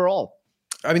tie overall?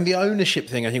 I mean, the ownership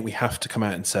thing, I think we have to come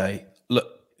out and say, look,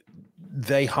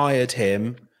 they hired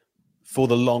him for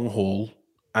the long haul,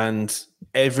 and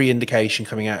every indication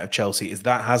coming out of Chelsea is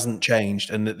that hasn't changed,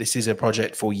 and that this is a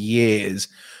project for years,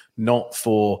 not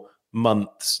for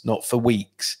months, not for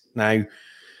weeks. Now,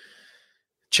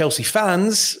 Chelsea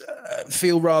fans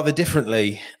feel rather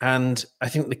differently. And I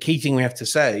think the key thing we have to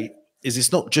say is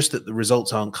it's not just that the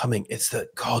results aren't coming, it's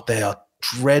that, God, they are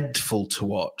dreadful to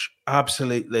watch.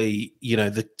 Absolutely. You know,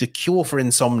 the cure for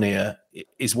insomnia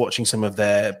is watching some of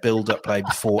their build-up play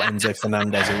before Enzo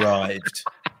Fernandez arrived.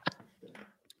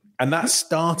 And that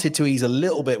started to ease a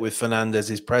little bit with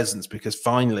Fernandez's presence, because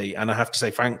finally, and I have to say,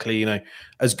 frankly, you know,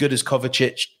 as good as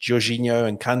Kovacic, Jorginho,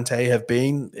 and Kante have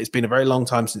been, it's been a very long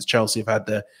time since Chelsea have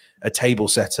had a table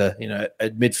setter, you know, a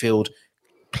midfield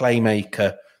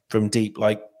playmaker from deep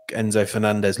like Enzo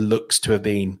Fernandez looks to have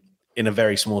been in a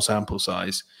very small sample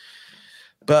size.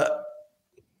 But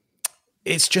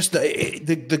it's just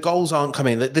that the goals aren't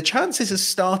coming. The chances are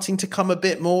starting to come a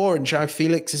bit more, and João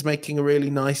Felix is making a really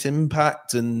nice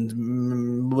impact, and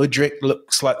Mudryk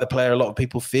looks like the player a lot of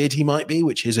people feared he might be,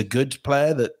 which is a good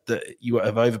player that you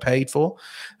have overpaid for.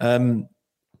 They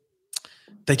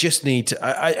just need to...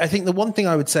 I think the one thing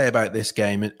I would say about this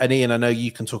game, and Ian, I know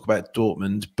you can talk about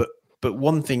Dortmund, but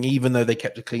one thing, even though they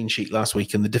kept a clean sheet last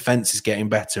week and the defense is getting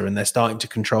better and they're starting to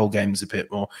control games a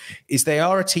bit more, is they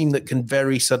are a team that can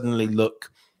very suddenly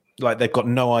look like they've got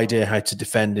no idea how to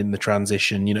defend in the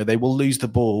transition. You know, they will lose the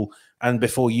ball, and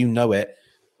before you know it,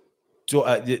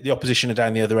 the opposition are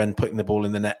down the other end putting the ball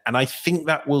in the net. And I think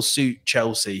that will suit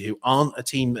Chelsea, who aren't a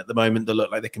team at the moment that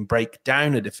look like they can break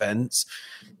down a defense,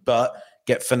 but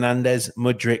get Fernandez,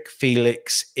 Mudryk,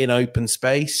 Felix in open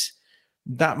space.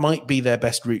 That might be their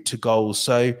best route to goals.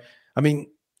 So, I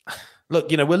mean, look,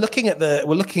 you know, we're looking at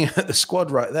the squad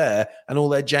right there and all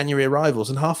their January arrivals,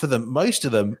 and most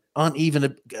of them aren't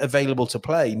even available to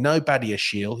play. No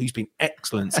Badiashile, who's been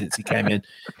excellent since he came in,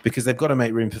 because they've got to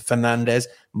make room for Fernandez,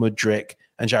 Mudryk,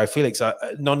 and João Felix.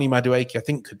 Noni Madueke, I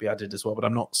think, could be added as well, but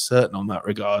I'm not certain on that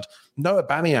regard. Noah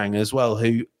Aubameyang as well,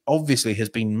 who obviously has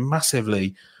been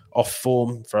massively off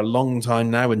form for a long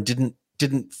time now and didn't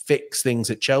fix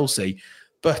things at Chelsea,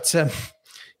 but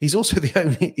he's also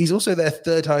their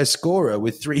third highest scorer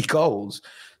with 3 goals.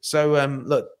 So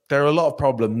look, there are a lot of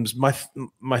problems.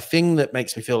 My thing that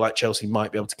makes me feel like Chelsea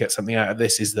might be able to get something out of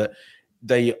this is that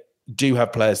they do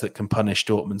have players that can punish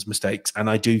Dortmund's mistakes, and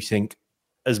I do think,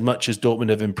 as much as Dortmund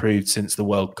have improved since the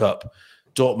World Cup,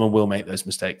 Dortmund will make those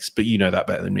mistakes. But you know that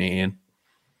better than me, Ian.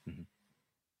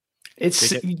 It's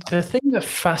the thing that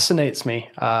fascinates me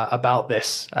about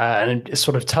this, and it's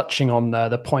sort of touching on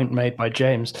the point made by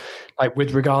James, like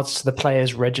with regards to the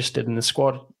players registered in the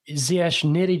squad. Ziyech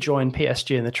nearly joined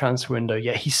PSG in the transfer window,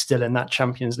 yet he's still in that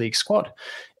Champions League squad.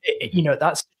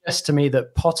 That suggests to me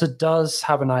that Potter does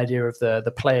have an idea of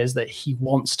the players that he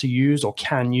wants to use or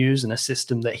can use in a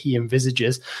system that he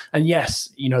envisages. And yes,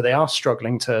 they are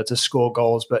struggling to score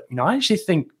goals, but I actually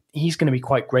think he's going to be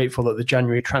quite grateful that the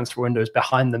January transfer window is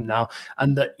behind them now,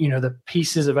 and that the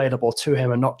pieces available to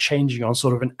him are not changing on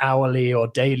sort of an hourly or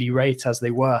daily rate as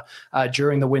they were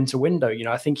during the winter window.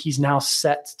 I think he's now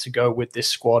set to go with this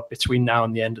squad between now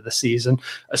and the end of the season,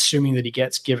 assuming that he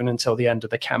gets given until the end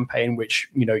of the campaign, which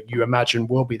you imagine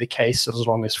will be the case as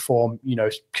long as form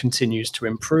continues to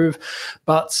improve.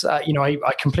 But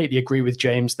I completely agree with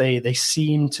James. They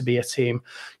seem to be a team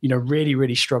really,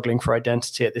 really struggling for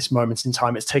identity at this moment in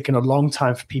time. It's taken a long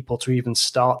time for people to even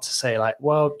start to say, like,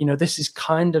 well, this is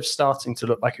kind of starting to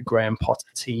look like a Graham Potter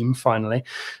team finally.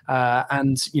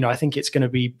 And I think it's going to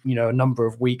be, a number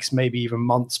of weeks, maybe even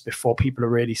months before people are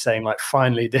really saying, like,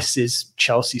 finally, this is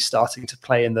Chelsea starting to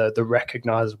play in the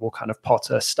recognizable kind of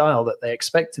Potter style that they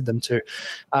expected them to.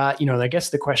 I guess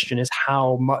the question is,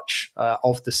 how much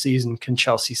of the season can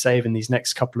Chelsea save in these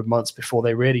next couple of months before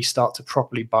they really start to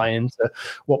properly buy into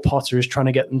what Potter is trying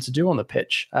to get them to do on the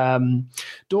pitch?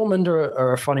 Dortmund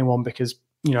are a funny one because,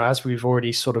 as we've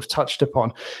already sort of touched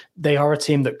upon, they are a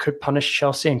team that could punish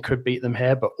Chelsea and could beat them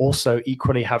here, but also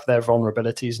equally have their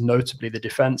vulnerabilities, notably the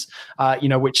defense,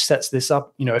 which sets this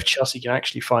up, if Chelsea can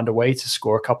actually find a way to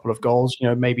score a couple of goals,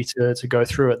 maybe to go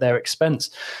through at their expense.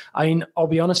 I mean, I'll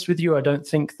be honest with you, I don't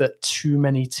think that too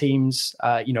many teams,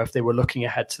 if they were looking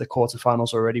ahead to the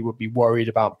quarterfinals already, would be worried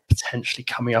about potentially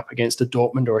coming up against a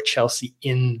Dortmund or a Chelsea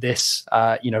in this,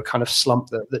 kind of slump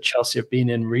that Chelsea have been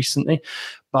in recently.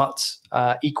 But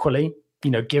equally,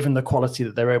 given the quality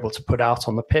that they're able to put out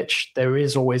on the pitch, there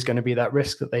is always going to be that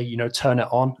risk that they, turn it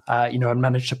on, and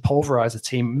manage to pulverize a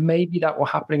team. Maybe that will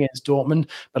happen against Dortmund.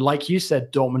 But like you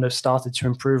said, Dortmund have started to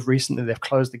improve recently. They've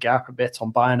closed the gap a bit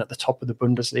on Bayern at the top of the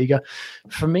Bundesliga.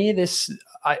 For me,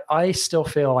 I still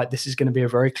feel like this is going to be a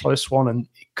very close one, and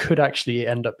it could actually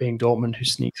end up being Dortmund who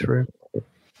sneak through.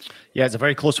 Yeah, it's a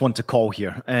very close one to call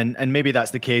here. And maybe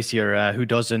that's the case here. Who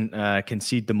doesn't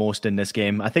concede the most in this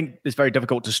game? I think it's very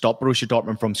difficult to stop Borussia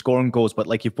Dortmund from scoring goals. But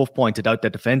like you've both pointed out,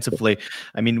 that defensively,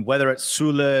 I mean, whether it's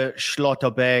Süle,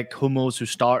 Schlotterbeck, Hummels, who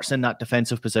starts in that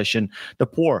defensive position, they're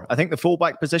poor. I think the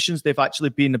fullback positions, they've actually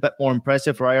been a bit more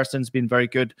impressive. Ryerson's been very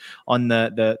good on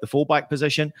the fullback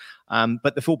position.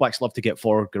 But the fullbacks love to get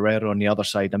forward. Guerrero on the other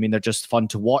side. I mean, they're just fun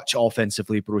to watch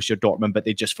offensively, Borussia Dortmund, but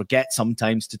they just forget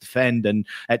sometimes to defend. And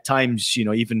at times,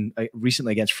 even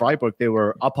recently against Freiburg, they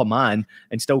were up a man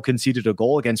and still conceded a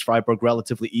goal against Freiburg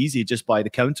relatively easy just by the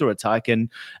counter-attack and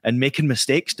making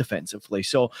mistakes defensively.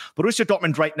 So Borussia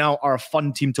Dortmund right now are a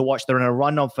fun team to watch. They're in a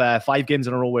run of 5 games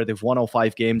in a row where they've won all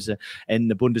 5 games in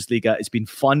the Bundesliga. It's been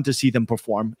fun to see them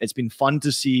perform. It's been fun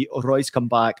to see Royce come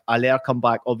back, Aller come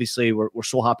back. Obviously, we're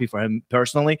so happy for him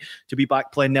personally to be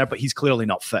back playing there, but he's clearly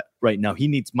not fit right now. He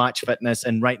needs match fitness,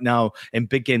 and right now in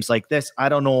big games like this, I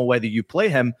don't know whether you play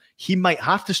him. He might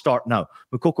have to start now.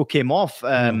 Moukoko came off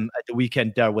at the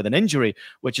weekend there with an injury,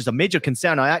 which is a major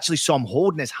concern. I actually saw him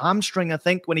holding his hamstring, I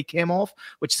think, when he came off,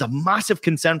 which is a massive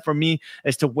concern for me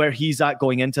as to where he's at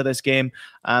going into this game.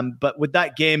 But with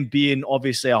that game being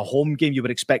obviously a home game, you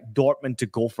would expect Dortmund to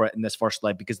go for it in this first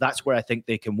leg because that's where I think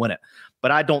they can win it.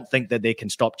 But I don't think that they can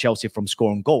stop Chelsea from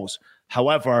scoring goals.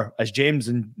 However, as James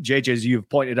and JJ, as you've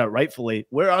pointed out rightfully,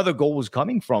 where are the goals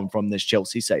coming from this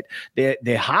Chelsea side? They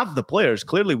have the players.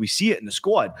 Clearly, we see it in the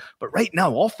squad. But right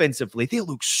now, offensively, they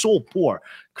look so poor.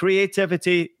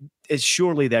 Creativity is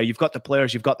surely there. You've got the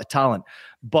players, you've got the talent.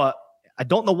 But I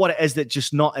don't know what it is that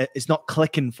it's not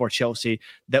clicking for Chelsea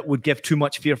that would give too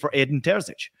much fear for Edin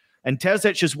Terzic. And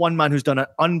Terzic is one man who's done an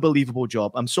unbelievable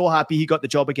job. I'm so happy he got the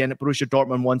job again at Borussia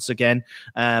Dortmund once again.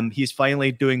 He's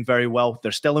finally doing very well.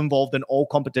 They're still involved in all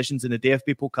competitions in the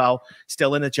DFB Pokal,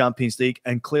 still in the Champions League,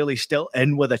 and clearly still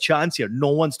in with a chance here. No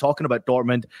one's talking about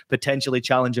Dortmund potentially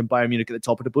challenging Bayern Munich at the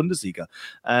top of the Bundesliga.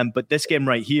 But this game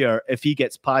right here, if he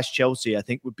gets past Chelsea, I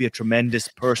think would be a tremendous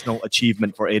personal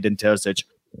achievement for Edin Terzic.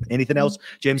 Anything else,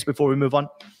 James, before we move on?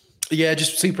 Yeah,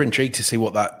 just super intrigued to see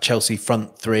what that Chelsea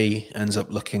front three ends up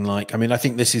looking like. I mean, I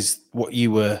think this is what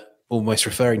you were almost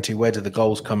referring to. Where do the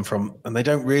goals come from? And they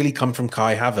don't really come from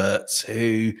Kai Havertz,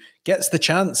 who gets the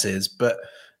chances, but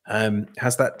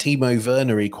has that Timo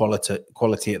Werner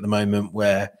quality at the moment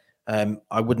where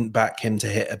I wouldn't back him to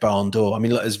hit a barn door. I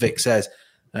mean, look, as Vic says,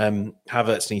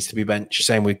 Havertz needs to be benched.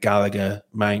 Same with Gallagher,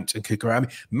 Mount and Cucurella. I mean,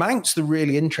 Mount's the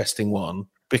really interesting one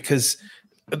because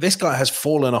this guy has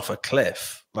fallen off a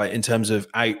cliff, like in terms of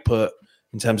output,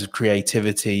 in terms of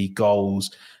creativity,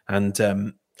 goals. And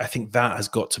I think that has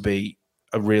got to be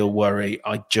a real worry.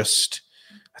 I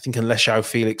think unless João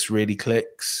Felix really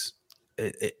clicks,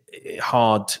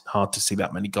 hard to see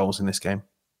that many goals in this game.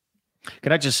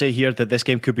 Can I just say here that this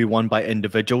game could be won by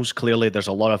individuals? Clearly, there's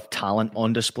a lot of talent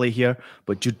on display here,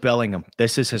 but Jude Bellingham,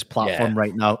 this is his platform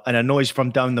right now. And I know he's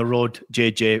from down the road,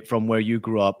 JJ, from where you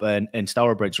grew up in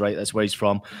Stourbridge, right? That's where he's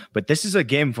from. But this is a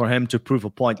game for him to prove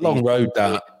a point. Long road,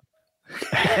 that.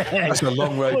 That's a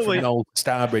long road from old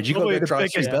Stourbridge. You've got to go try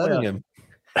to Birmingham.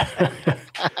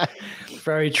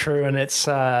 Very true, and it's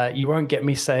you won't get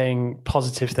me saying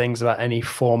positive things about any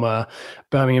former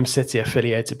Birmingham City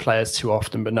affiliated players too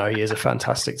often, but no, he is a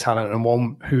fantastic talent and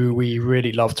one who we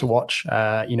really love to watch.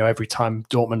 Every time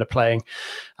Dortmund are playing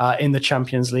in the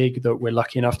Champions League that we're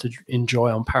lucky enough to enjoy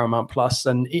on Paramount Plus,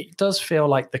 and it does feel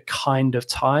like the kind of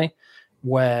tie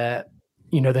where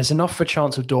there's enough for a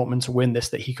chance of Dortmund to win this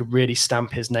that he could really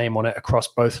stamp his name on it across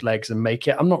both legs and make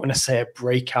it. I'm not going to say a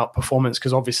breakout performance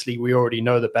because obviously we already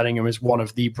know that Bellingham is one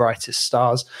of the brightest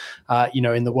stars,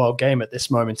 in the world game at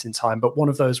this moment in time. But one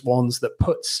of those ones that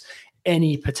puts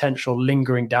any potential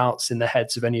lingering doubts in the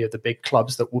heads of any of the big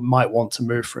clubs that might want to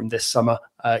move from this summer,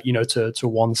 to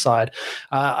one side.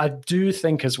 I do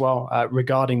think as well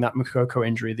regarding that Moukoko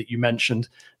injury that you mentioned,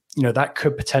 that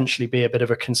could potentially be a bit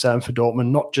of a concern for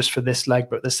Dortmund, not just for this leg,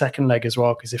 but the second leg as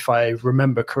well. Because if I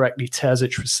remember correctly,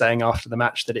 Terzic was saying after the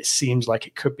match that it seems like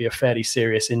it could be a fairly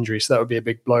serious injury. So that would be a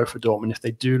big blow for Dortmund if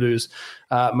they do lose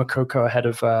Moukoko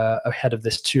ahead of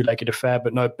this two-legged affair.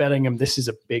 But no, Bellingham, this is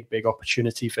a big, big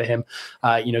opportunity for him,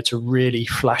 to really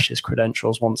flash his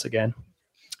credentials once again.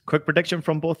 Quick prediction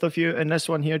from both of you in this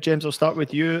one here. James, I'll start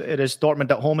with you. It is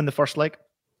Dortmund at home in the first leg.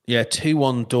 Yeah,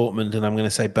 2-1 Dortmund, and I'm going to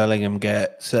say Bellingham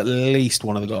gets at least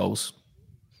one of the goals.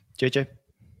 JJ?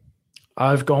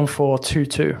 I've gone for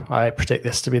 2-2. I predict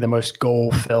this to be the most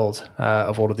goal-filled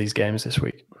of all of these games this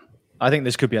week. I think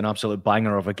this could be an absolute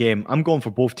banger of a game. I'm going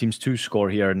for both teams to score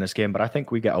here in this game, but I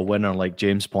think we get a winner like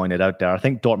James pointed out there. I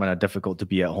think Dortmund are difficult to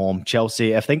beat at home.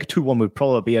 Chelsea, I think 2-1 would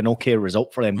probably be an okay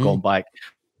result for them going back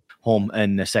home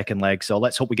in the second leg. So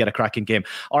let's hope we get a cracking game.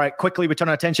 All right, quickly, we turn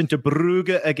our attention to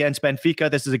Brugge against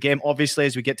Benfica. This is a game, obviously,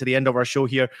 as we get to the end of our show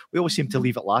here, we always seem to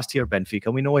leave it last here,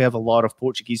 Benfica. We know we have a lot of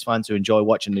Portuguese fans who enjoy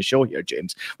watching the show here,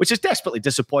 James, which is desperately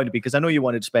disappointed because I know you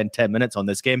wanted to spend 10 minutes on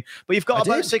this game, but you've got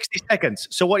about 60 seconds.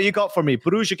 So what do you got for me?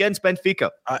 Bruges against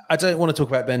Benfica. I don't want to talk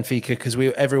about Benfica because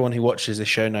everyone who watches this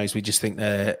show knows we just think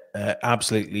they're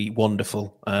absolutely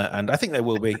wonderful. And I think they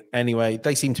will be. Anyway,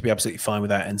 they seem to be absolutely fine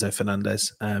without Enzo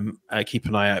Fernandez. Keep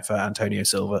an eye out for Antonio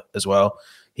Silva as well.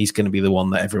 He's going to be the one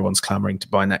that everyone's clamoring to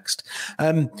buy next.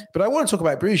 But I want to talk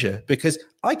about Bruges because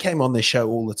I came on this show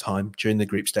all the time during the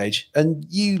group stage and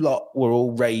you lot were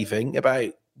all raving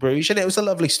about Bruges and it was a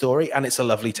lovely story and it's a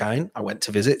lovely town. I went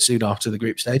to visit soon after the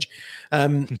group stage.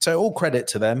 So all credit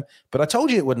to them. But I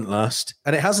told you it wouldn't last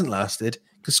and it hasn't lasted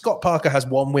because Scott Parker has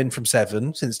 1 win from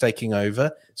 7 since taking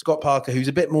over. Scott Parker, who's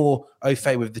a bit more au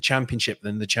fait with the Championship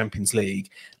than the Champions League.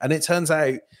 And it turns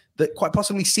out that quite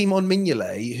possibly Simon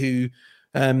Mignolet, who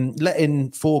let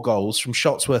in 4 goals from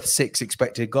shots worth 6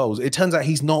 expected goals. It turns out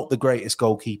he's not the greatest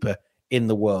goalkeeper in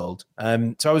the world.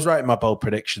 So I was right in my bold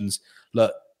predictions.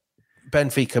 Look,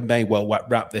 Benfica may well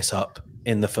wrap this up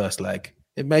in the first leg.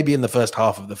 It may be in the first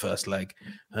half of the first leg.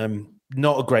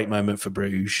 Not a great moment for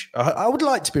Bruges. I would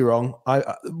like to be wrong.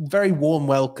 Very warm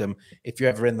welcome if you're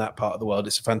ever in that part of the world.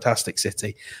 It's a fantastic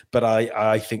city. But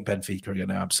I think Benfica are going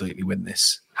to absolutely win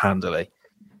this handily.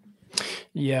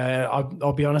 Yeah,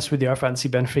 I'll be honest with you. I fancy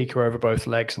Benfica over both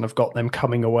legs, and I've got them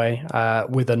coming away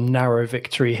with a narrow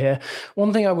victory here.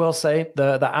 One thing I will say,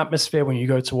 the atmosphere when you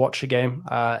go to watch a game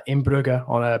in Brugge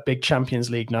on a big Champions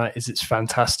League night it's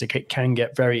fantastic. It can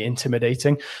get very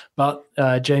intimidating, but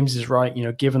James is right.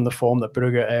 Given the form that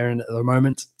Brugge are in at the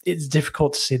moment, it's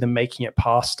difficult to see them making it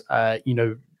past,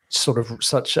 sort of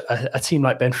such a team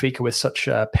like Benfica with such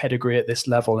a pedigree at this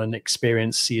level and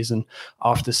experience season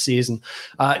after season.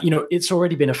 It's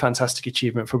already been a fantastic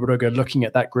achievement for Brugge looking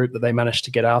at that group that they managed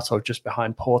to get out of just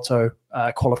behind Porto,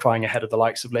 qualifying ahead of the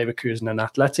likes of Leverkusen and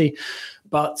Atleti.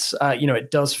 But,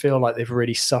 it does feel like they've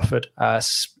really suffered,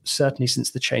 certainly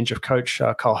since the change of coach.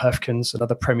 Karl Höfkens,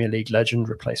 another Premier League legend,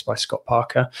 replaced by Scott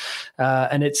Parker.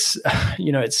 And it's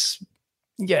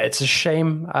a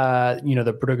shame,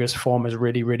 the Brugge's form has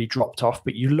really, really dropped off.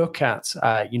 But you look at,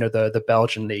 the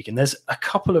Belgian league, and there's a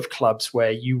couple of clubs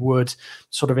where you would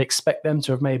sort of expect them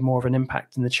to have made more of an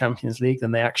impact in the Champions League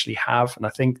than they actually have. And I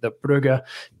think that Brugge,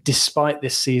 despite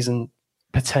this season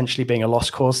potentially being a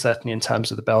lost cause, certainly in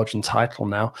terms of the Belgian title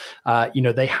now.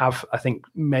 They have, I think,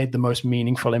 made the most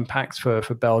meaningful impact for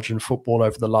Belgian football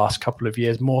over the last couple of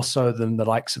years, more so than the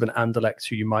likes of an Anderlecht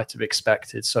who you might have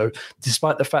expected. So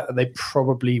despite the fact that they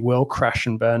probably will crash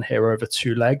and burn here over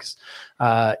 2 legs,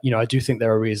 I do think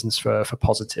there are reasons for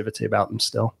positivity about them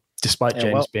still, despite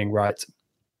James being right.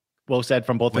 Well said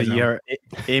from both of you here.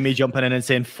 Amy jumping in and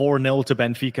saying 4-0 to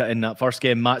Benfica in that first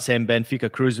game. Matt saying Benfica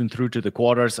cruising through to the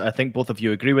quarters. I think both of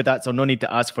you agree with that, so no need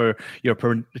to ask for your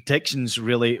predictions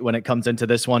really when it comes into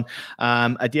this one.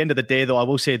 At the end of the day, though, I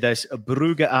will say this.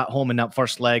 Brugge at home in that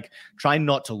first leg, trying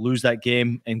not to lose that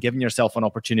game and giving yourself an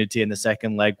opportunity in the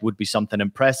second leg would be something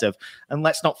impressive. And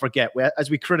let's not forget, as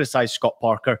we criticise Scott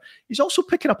Parker, he's also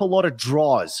picking up a lot of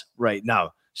draws right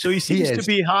now. So he seems to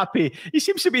be happy. He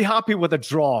seems to be happy with a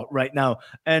draw right now.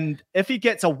 And if he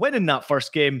gets a win in that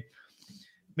first game,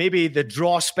 maybe the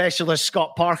draw specialist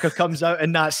Scott Parker comes out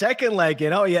in that second leg,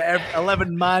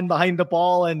 11 man behind the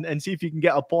ball and see if you can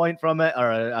get a point from it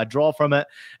or a draw from it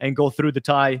and go through the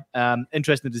tie.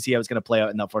 Interesting to see how it's going to play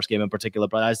out in that first game in particular.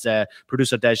 But as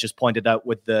producer Des just pointed out,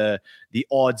 with the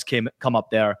odds come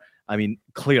up there, I mean,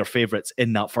 clear favourites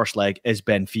in that first leg is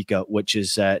Benfica, which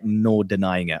is no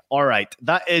denying it. All right,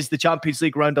 that is the Champions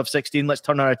League round of 16. Let's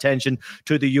turn our attention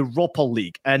to the Europa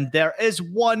League. And there is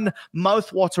one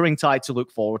mouth-watering tie to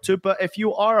look forward to. But if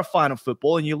you are a fan of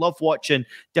football and you love watching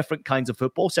different kinds of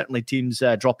football, certainly teams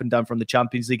dropping down from the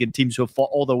Champions League and teams who have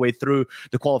fought all their way through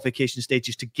the qualification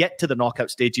stages to get to the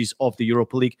knockout stages of the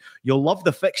Europa League, you'll love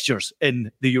the fixtures in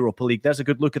the Europa League. There's a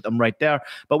good look at them right there.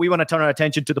 But we want to turn our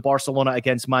attention to the Barcelona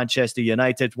against Manchester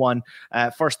United one,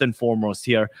 first and foremost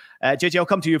here. JJ, I'll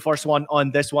come to you first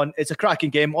on this one. It's a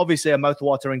cracking game, obviously a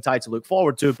mouth-watering tie to look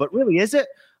forward to, but really, is it?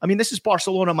 I mean, this is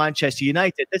Barcelona, Manchester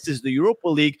United. This is the Europa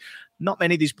League. Not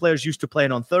many of these players used to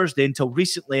playing on Thursday until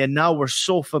recently, and now we're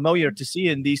so familiar to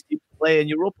seeing these teams play in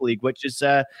Europa League, which is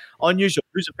unusual.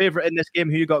 Who's a favourite in this game?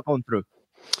 Who you got going through?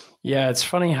 Yeah, it's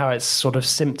funny how it's sort of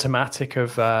symptomatic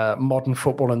of modern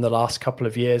football in the last couple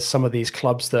of years. Some of these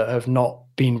clubs that have not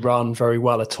been run very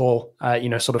well at all,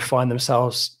 sort of find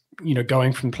themselves,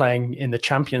 going from playing in the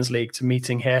Champions League to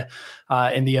meeting here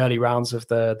in the early rounds of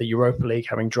the Europa League,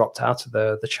 having dropped out of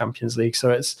the Champions League.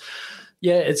 So it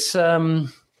is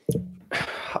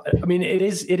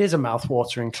a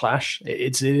mouth-watering clash.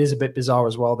 It is a bit bizarre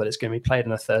as well that it's going to be played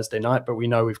on a Thursday night, but we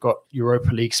know we've got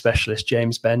Europa League specialist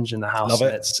James Benge in the house.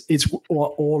 Love it. It's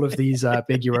what all of these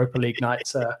big Europa League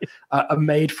nights are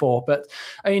made for. But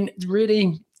I mean,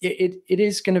 really, it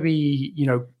is going to be,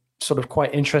 sort of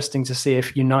quite interesting to see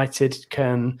if United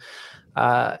can,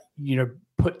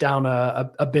 put down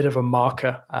a bit of a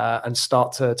marker and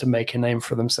start to make a name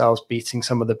for themselves, beating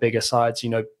some of the bigger sides.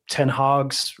 Ten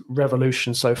Hag's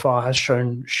revolution so far has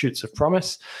shown shoots of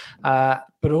promise,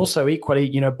 but also equally,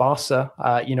 Barca,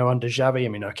 under Xavi. I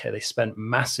mean, okay, they spent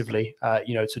massively,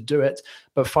 to do it,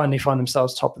 but finally find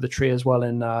themselves top of the tree as well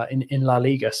in La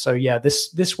Liga. So yeah,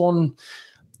 this one,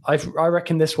 I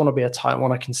reckon this one will be a tight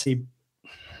one. I can see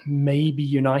maybe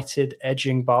United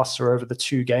edging Barca over the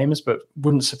 2 games, but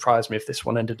wouldn't surprise me if this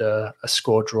one ended a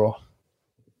score draw.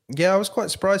 Yeah, I was quite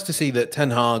surprised to see that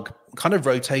Ten Hag kind of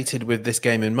rotated with this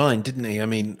game in mind, didn't he? I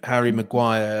mean, Harry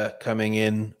Maguire coming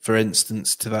in, for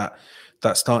instance, to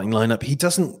that starting lineup. He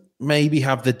doesn't maybe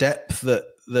have the depth that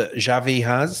Xavi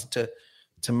has to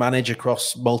manage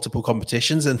across multiple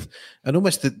competitions. And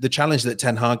almost the challenge that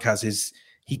Ten Hag has is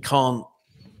he can't.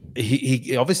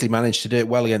 He obviously managed to do it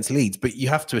well against Leeds, but you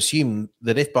have to assume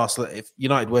that if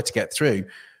United were to get through,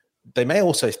 they may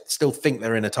also still think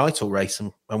they're in a title race,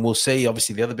 and we'll see.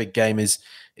 Obviously, the other big game is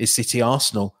City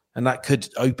Arsenal, and that could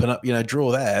open up,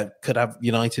 draw there, could have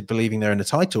United believing they're in a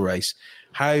title race.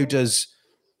 How does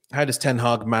Ten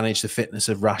Hag manage the fitness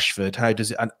of Rashford? How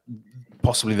does it, and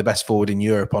possibly the best forward in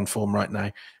Europe on form right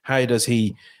now, how does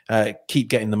he keep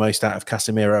getting the most out of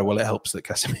Casemiro? Well, it helps that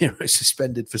Casemiro is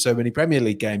suspended for so many Premier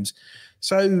League games.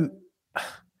 So,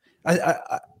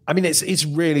 I mean, it's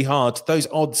really hard. Those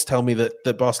odds tell me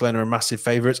that Barcelona are massive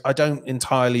favourites. I don't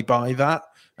entirely buy that.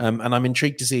 And I'm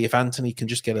intrigued to see if Antony can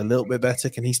just get a little bit better.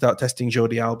 Can he start testing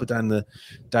Jordi Alba down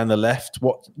the left?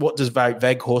 What does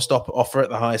Weghorst offer at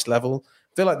the highest level?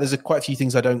 I feel like there's quite a few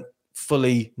things I don't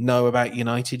fully know about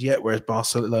United yet, whereas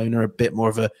Barcelona are a bit more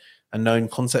of a known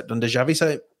concept under Xavi.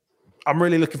 So I'm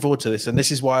really looking forward to this. And this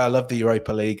is why I love the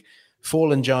Europa League.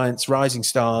 Fallen giants, rising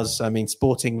stars. I mean,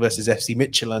 Sporting versus FC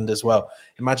Midtjylland as well.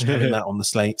 Imagine having that on the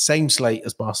slate. Same slate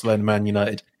as Barcelona, Man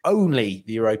United. Only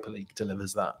the Europa League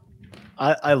delivers that.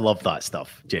 I love that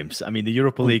stuff, James. I mean, the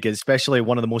Europa League is especially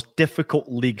one of the most difficult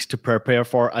leagues to prepare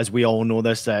for, as we all know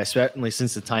this, certainly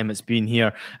since the time it's been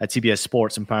here at CBS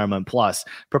Sports and Paramount Plus.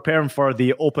 Preparing for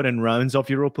the opening rounds of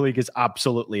Europa League is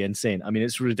absolutely insane. I mean,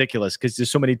 it's ridiculous because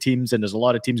there's so many teams and there's a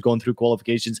lot of teams going through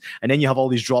qualifications. And then you have all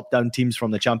these drop-down teams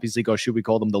from the Champions League, or should we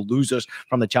call them the losers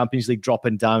from the Champions League,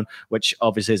 dropping down, which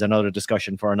obviously is another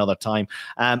discussion for another time.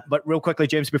 But real quickly,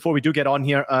 James, before we do get on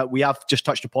here, we have just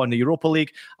touched upon the Europa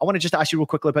League. I want to just ask you real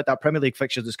quickly about that Premier League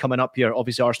fixture that's coming up here.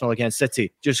 Obviously, Arsenal against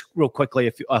City. Just real quickly,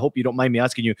 I hope you don't mind me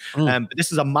asking you. But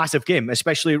this is a massive game,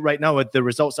 especially right now with the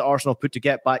results that Arsenal put to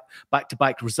get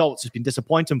back-to-back results. It's been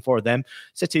disappointing for them.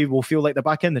 City will feel like they're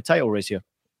back in the title race here.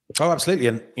 Oh, absolutely.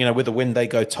 And, with the win, they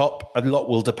go top. A lot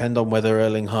will depend on whether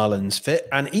Erling Haaland's fit.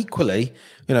 And equally,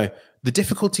 the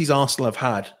difficulties Arsenal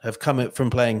have come from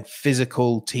playing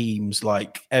physical teams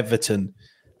like Everton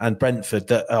and Brentford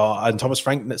and Thomas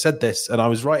Frank said this, and I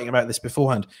was writing about this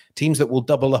beforehand, teams that will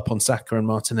double up on Saka and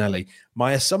Martinelli.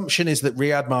 My assumption is that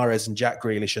Riyad Mahrez and Jack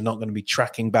Grealish are not going to be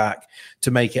tracking back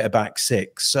to make it a back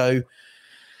six. So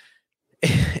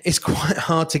it's quite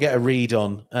hard to get a read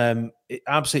on.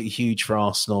 Absolutely huge for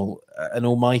Arsenal. An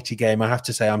almighty game. I have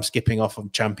to say I'm skipping off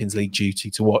on Champions League duty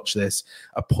to watch this.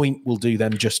 A point will do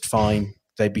them just fine.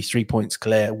 They'd be 3 points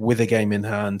clear with a game in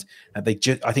hand. And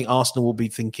I think Arsenal will be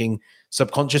thinking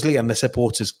subconsciously, and the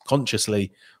supporters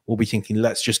consciously will be thinking,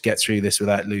 let's just get through this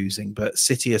without losing. But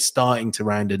City are starting to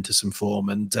round into some form.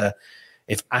 And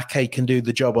if Ake can do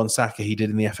the job on Saka he did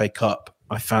in the FA Cup,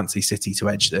 I fancy City to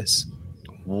edge this.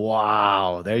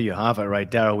 Wow, there you have it right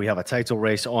there. We have a title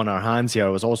race on our hands here. I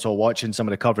was also watching some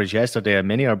of the coverage yesterday, and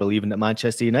many are believing that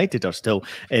Manchester United are still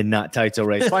in that title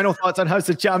race. Final thoughts on House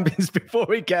of Champions before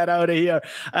we get out of here.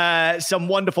 Some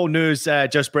wonderful news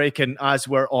just breaking as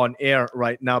we're on air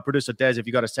right now. Producer Des, if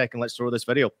you got a second, let's throw this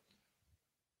video.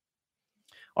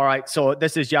 All right, so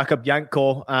this is Jakub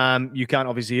Jankto. You can't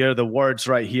obviously hear the words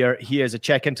right here. He is a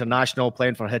Czech international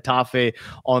playing for Getafe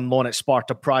on loan at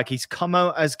Sparta Prague. He's come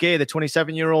out as gay. The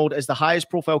 27-year-old is the highest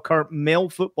profile current male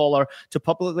footballer to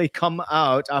publicly come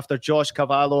out after Josh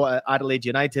Cavallo at Adelaide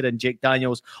United and Jake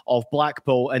Daniels of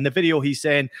Blackpool. In the video, he's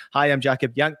saying, "Hi, I'm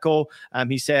Jakub Jankto."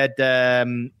 He said,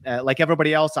 like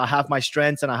everybody else, I have my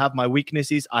strengths and I have my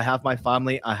weaknesses. I have my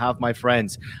family. I have my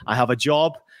friends. I have a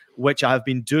job, which I have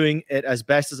been doing it as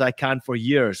best as I can for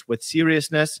years with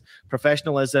seriousness,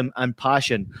 professionalism, and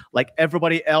passion. Like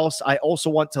everybody else, I also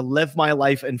want to live my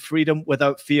life in freedom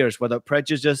without fears, without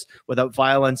prejudice, without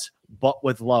violence, but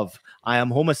with love. I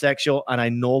am homosexual and I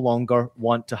no longer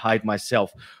want to hide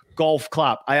myself. Golf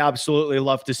clap. I absolutely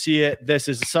love to see it. This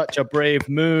is such a brave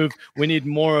move. We need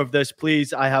more of this,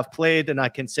 please. I have played, and I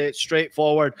can say it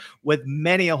straightforward, with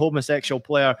many a homosexual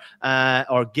player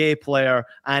or gay player,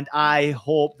 and I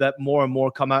hope that more and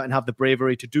more come out and have the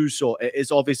bravery to do so. It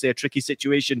is obviously a tricky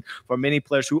situation for many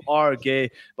players who are gay,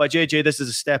 but JJ, this is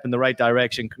a step in the right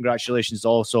direction. Congratulations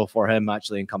also for him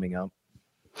actually in coming out.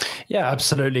 Yeah,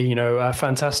 absolutely.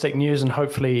 Fantastic news, and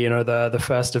hopefully, the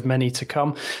first of many to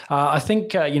come. I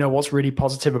think, what's really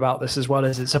positive about this as well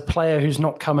is it's a player who's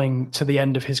not coming to the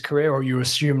end of his career, or you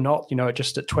assume not,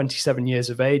 just at 27 years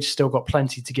of age, still got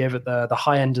plenty to give at the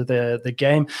high end of the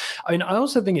game. I mean, I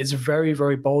also think it's a very,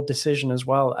 very bold decision as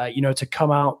well, to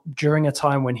come out during a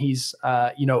time when he's,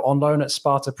 on loan at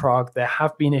Sparta Prague. There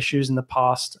have been issues in the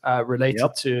past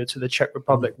related to the Czech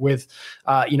Republic with,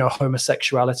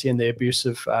 homosexuality and the abuse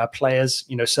of players,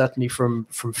 certainly from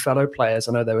fellow players.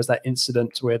 I know there was that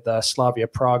incident with Slavia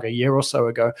Prague a year or so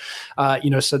ago.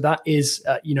 So that is,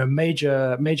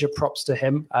 major props to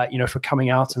him, for coming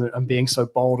out and being so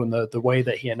bold and the way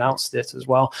that he announced it as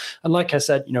well. And like I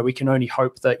said, we can only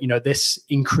hope that, this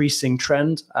increasing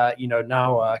trend,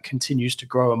 now continues to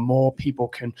grow and more people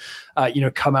can,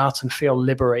 come out and feel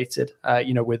liberated,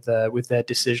 with their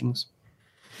decitions.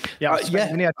 Yeah.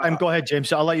 Go ahead,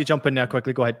 James. I'll let you jump in there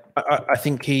quickly. Go ahead. I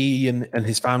think he and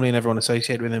his family and everyone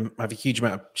associated with him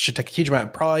should take a huge amount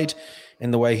of pride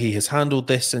in the way he has handled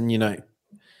this. And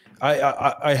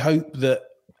I hope that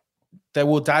there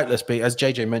will doubtless be, as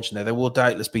JJ mentioned, there will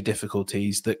doubtless be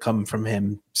difficulties that come from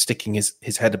him sticking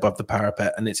his head above the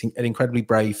parapet, and it's an incredibly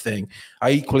brave thing.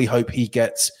 I equally hope he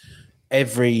gets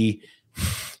every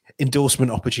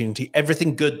endorsement opportunity,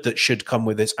 everything good that should come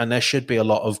with this, and there should be a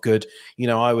lot of good.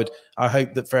 I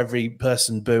hope that for every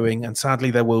person booing, and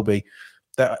sadly there will be,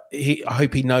 I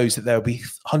hope he knows that there will be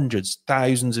hundreds,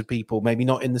 thousands of people, maybe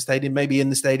not in the stadium, maybe in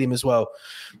the stadium as well,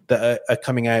 that are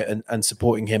coming out and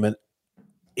supporting him. And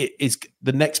it is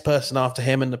the next person after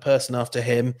him and the person after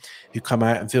him who come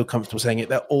out and feel comfortable saying it.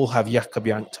 They'll all have Jakub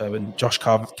Jankto and Josh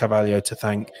Cavallo to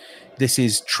thank. This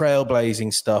is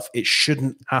trailblazing stuff. It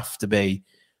shouldn't have to be,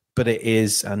 but it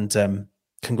is. And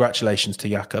congratulations to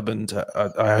Jakob, and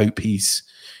I hope he's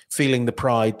feeling the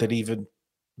pride that even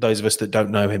those of us that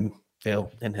don't know him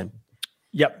feel in him.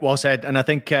 Yep, well said. And I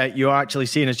think you're actually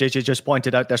seeing, as JJ just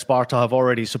pointed out there, Sparta have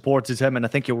already supported him. And I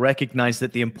think you'll recognize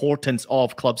that the importance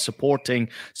of clubs supporting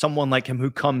someone like him who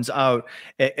comes out.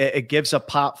 It gives a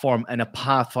platform and a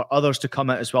path for others to come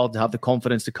out as well, to have the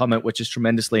confidence to come out, which is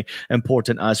tremendously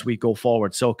important as we go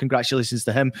forward. So congratulations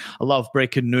to him. I love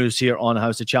breaking news here on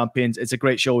House of Champions. It's a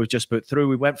great show we've just put through.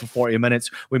 We went for 40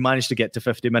 minutes. We managed to get to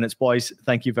 50 minutes. Boys,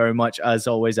 thank you very much. As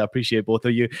always, I appreciate both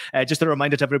of you. Just a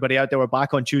reminder to everybody out there, we're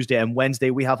back on Tuesday and Wednesday.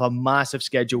 We have a massive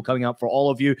schedule coming up for all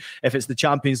of you. If it's the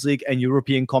Champions League and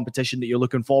European competition that you're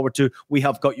looking forward to, we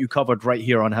have got you covered right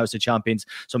here on House of Champions.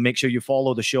 So make sure you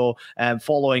follow the show.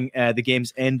 Following the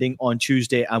games ending on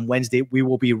Tuesday and Wednesday, we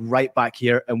will be right back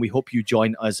here, and we hope you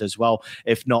join us as well.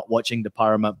 If not, watching the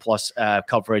Paramount Plus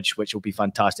coverage, which will be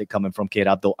fantastic, coming from Kate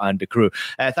Abdo and the crew.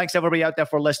 Thanks everybody out there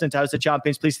for listening to House of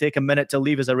Champions. Please take a minute to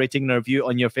leave us a rating and a review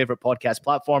on your favorite podcast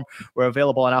platform. We're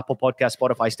available on Apple Podcasts,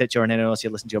 Spotify, Stitcher, and anywhere else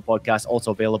you listen to your podcast.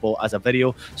 Also available as a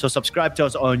video. So subscribe to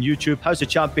us on YouTube. House of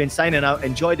Champions signing out.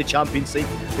 Enjoy the Champions League.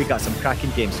 We got some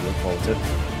cracking games to look forward to.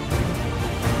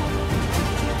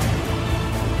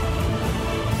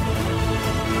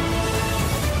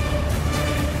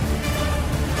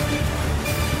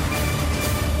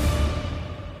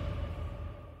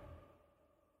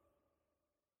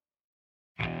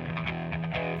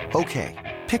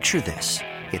 Okay, picture this.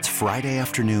 It's Friday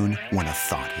afternoon when a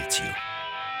thought hits you.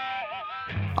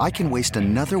 I can waste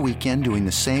another weekend doing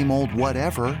the same old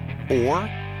whatever, or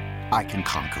I can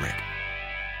conquer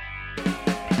it.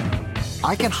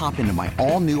 I can hop into my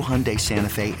all-new Hyundai Santa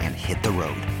Fe and hit the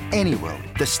road. Any road.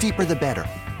 The steeper, the better.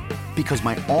 Because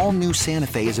my all-new Santa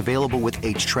Fe is available with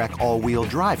H-Track all-wheel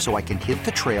drive, so I can hit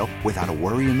the trail without a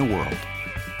worry in the world.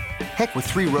 Heck, with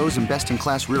 3 rows and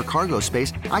best-in-class rear cargo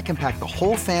space, I can pack the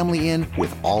whole family in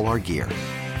with all our gear.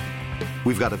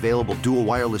 We've got available dual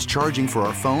wireless charging for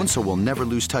our phones, so we'll never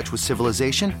lose touch with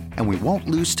civilization, and we won't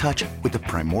lose touch with the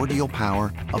primordial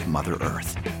power of Mother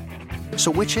Earth.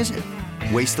 So which is it?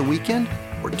 Waste the weekend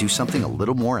or do something a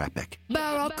little more epic?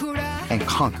 And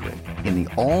conquer it in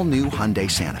the all-new Hyundai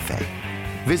Santa Fe.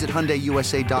 Visit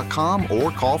HyundaiUSA.com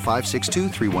or call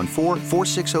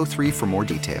 562-314-4603 for more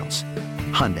details.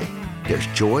 Hyundai, there's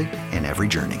joy in every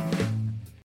journey.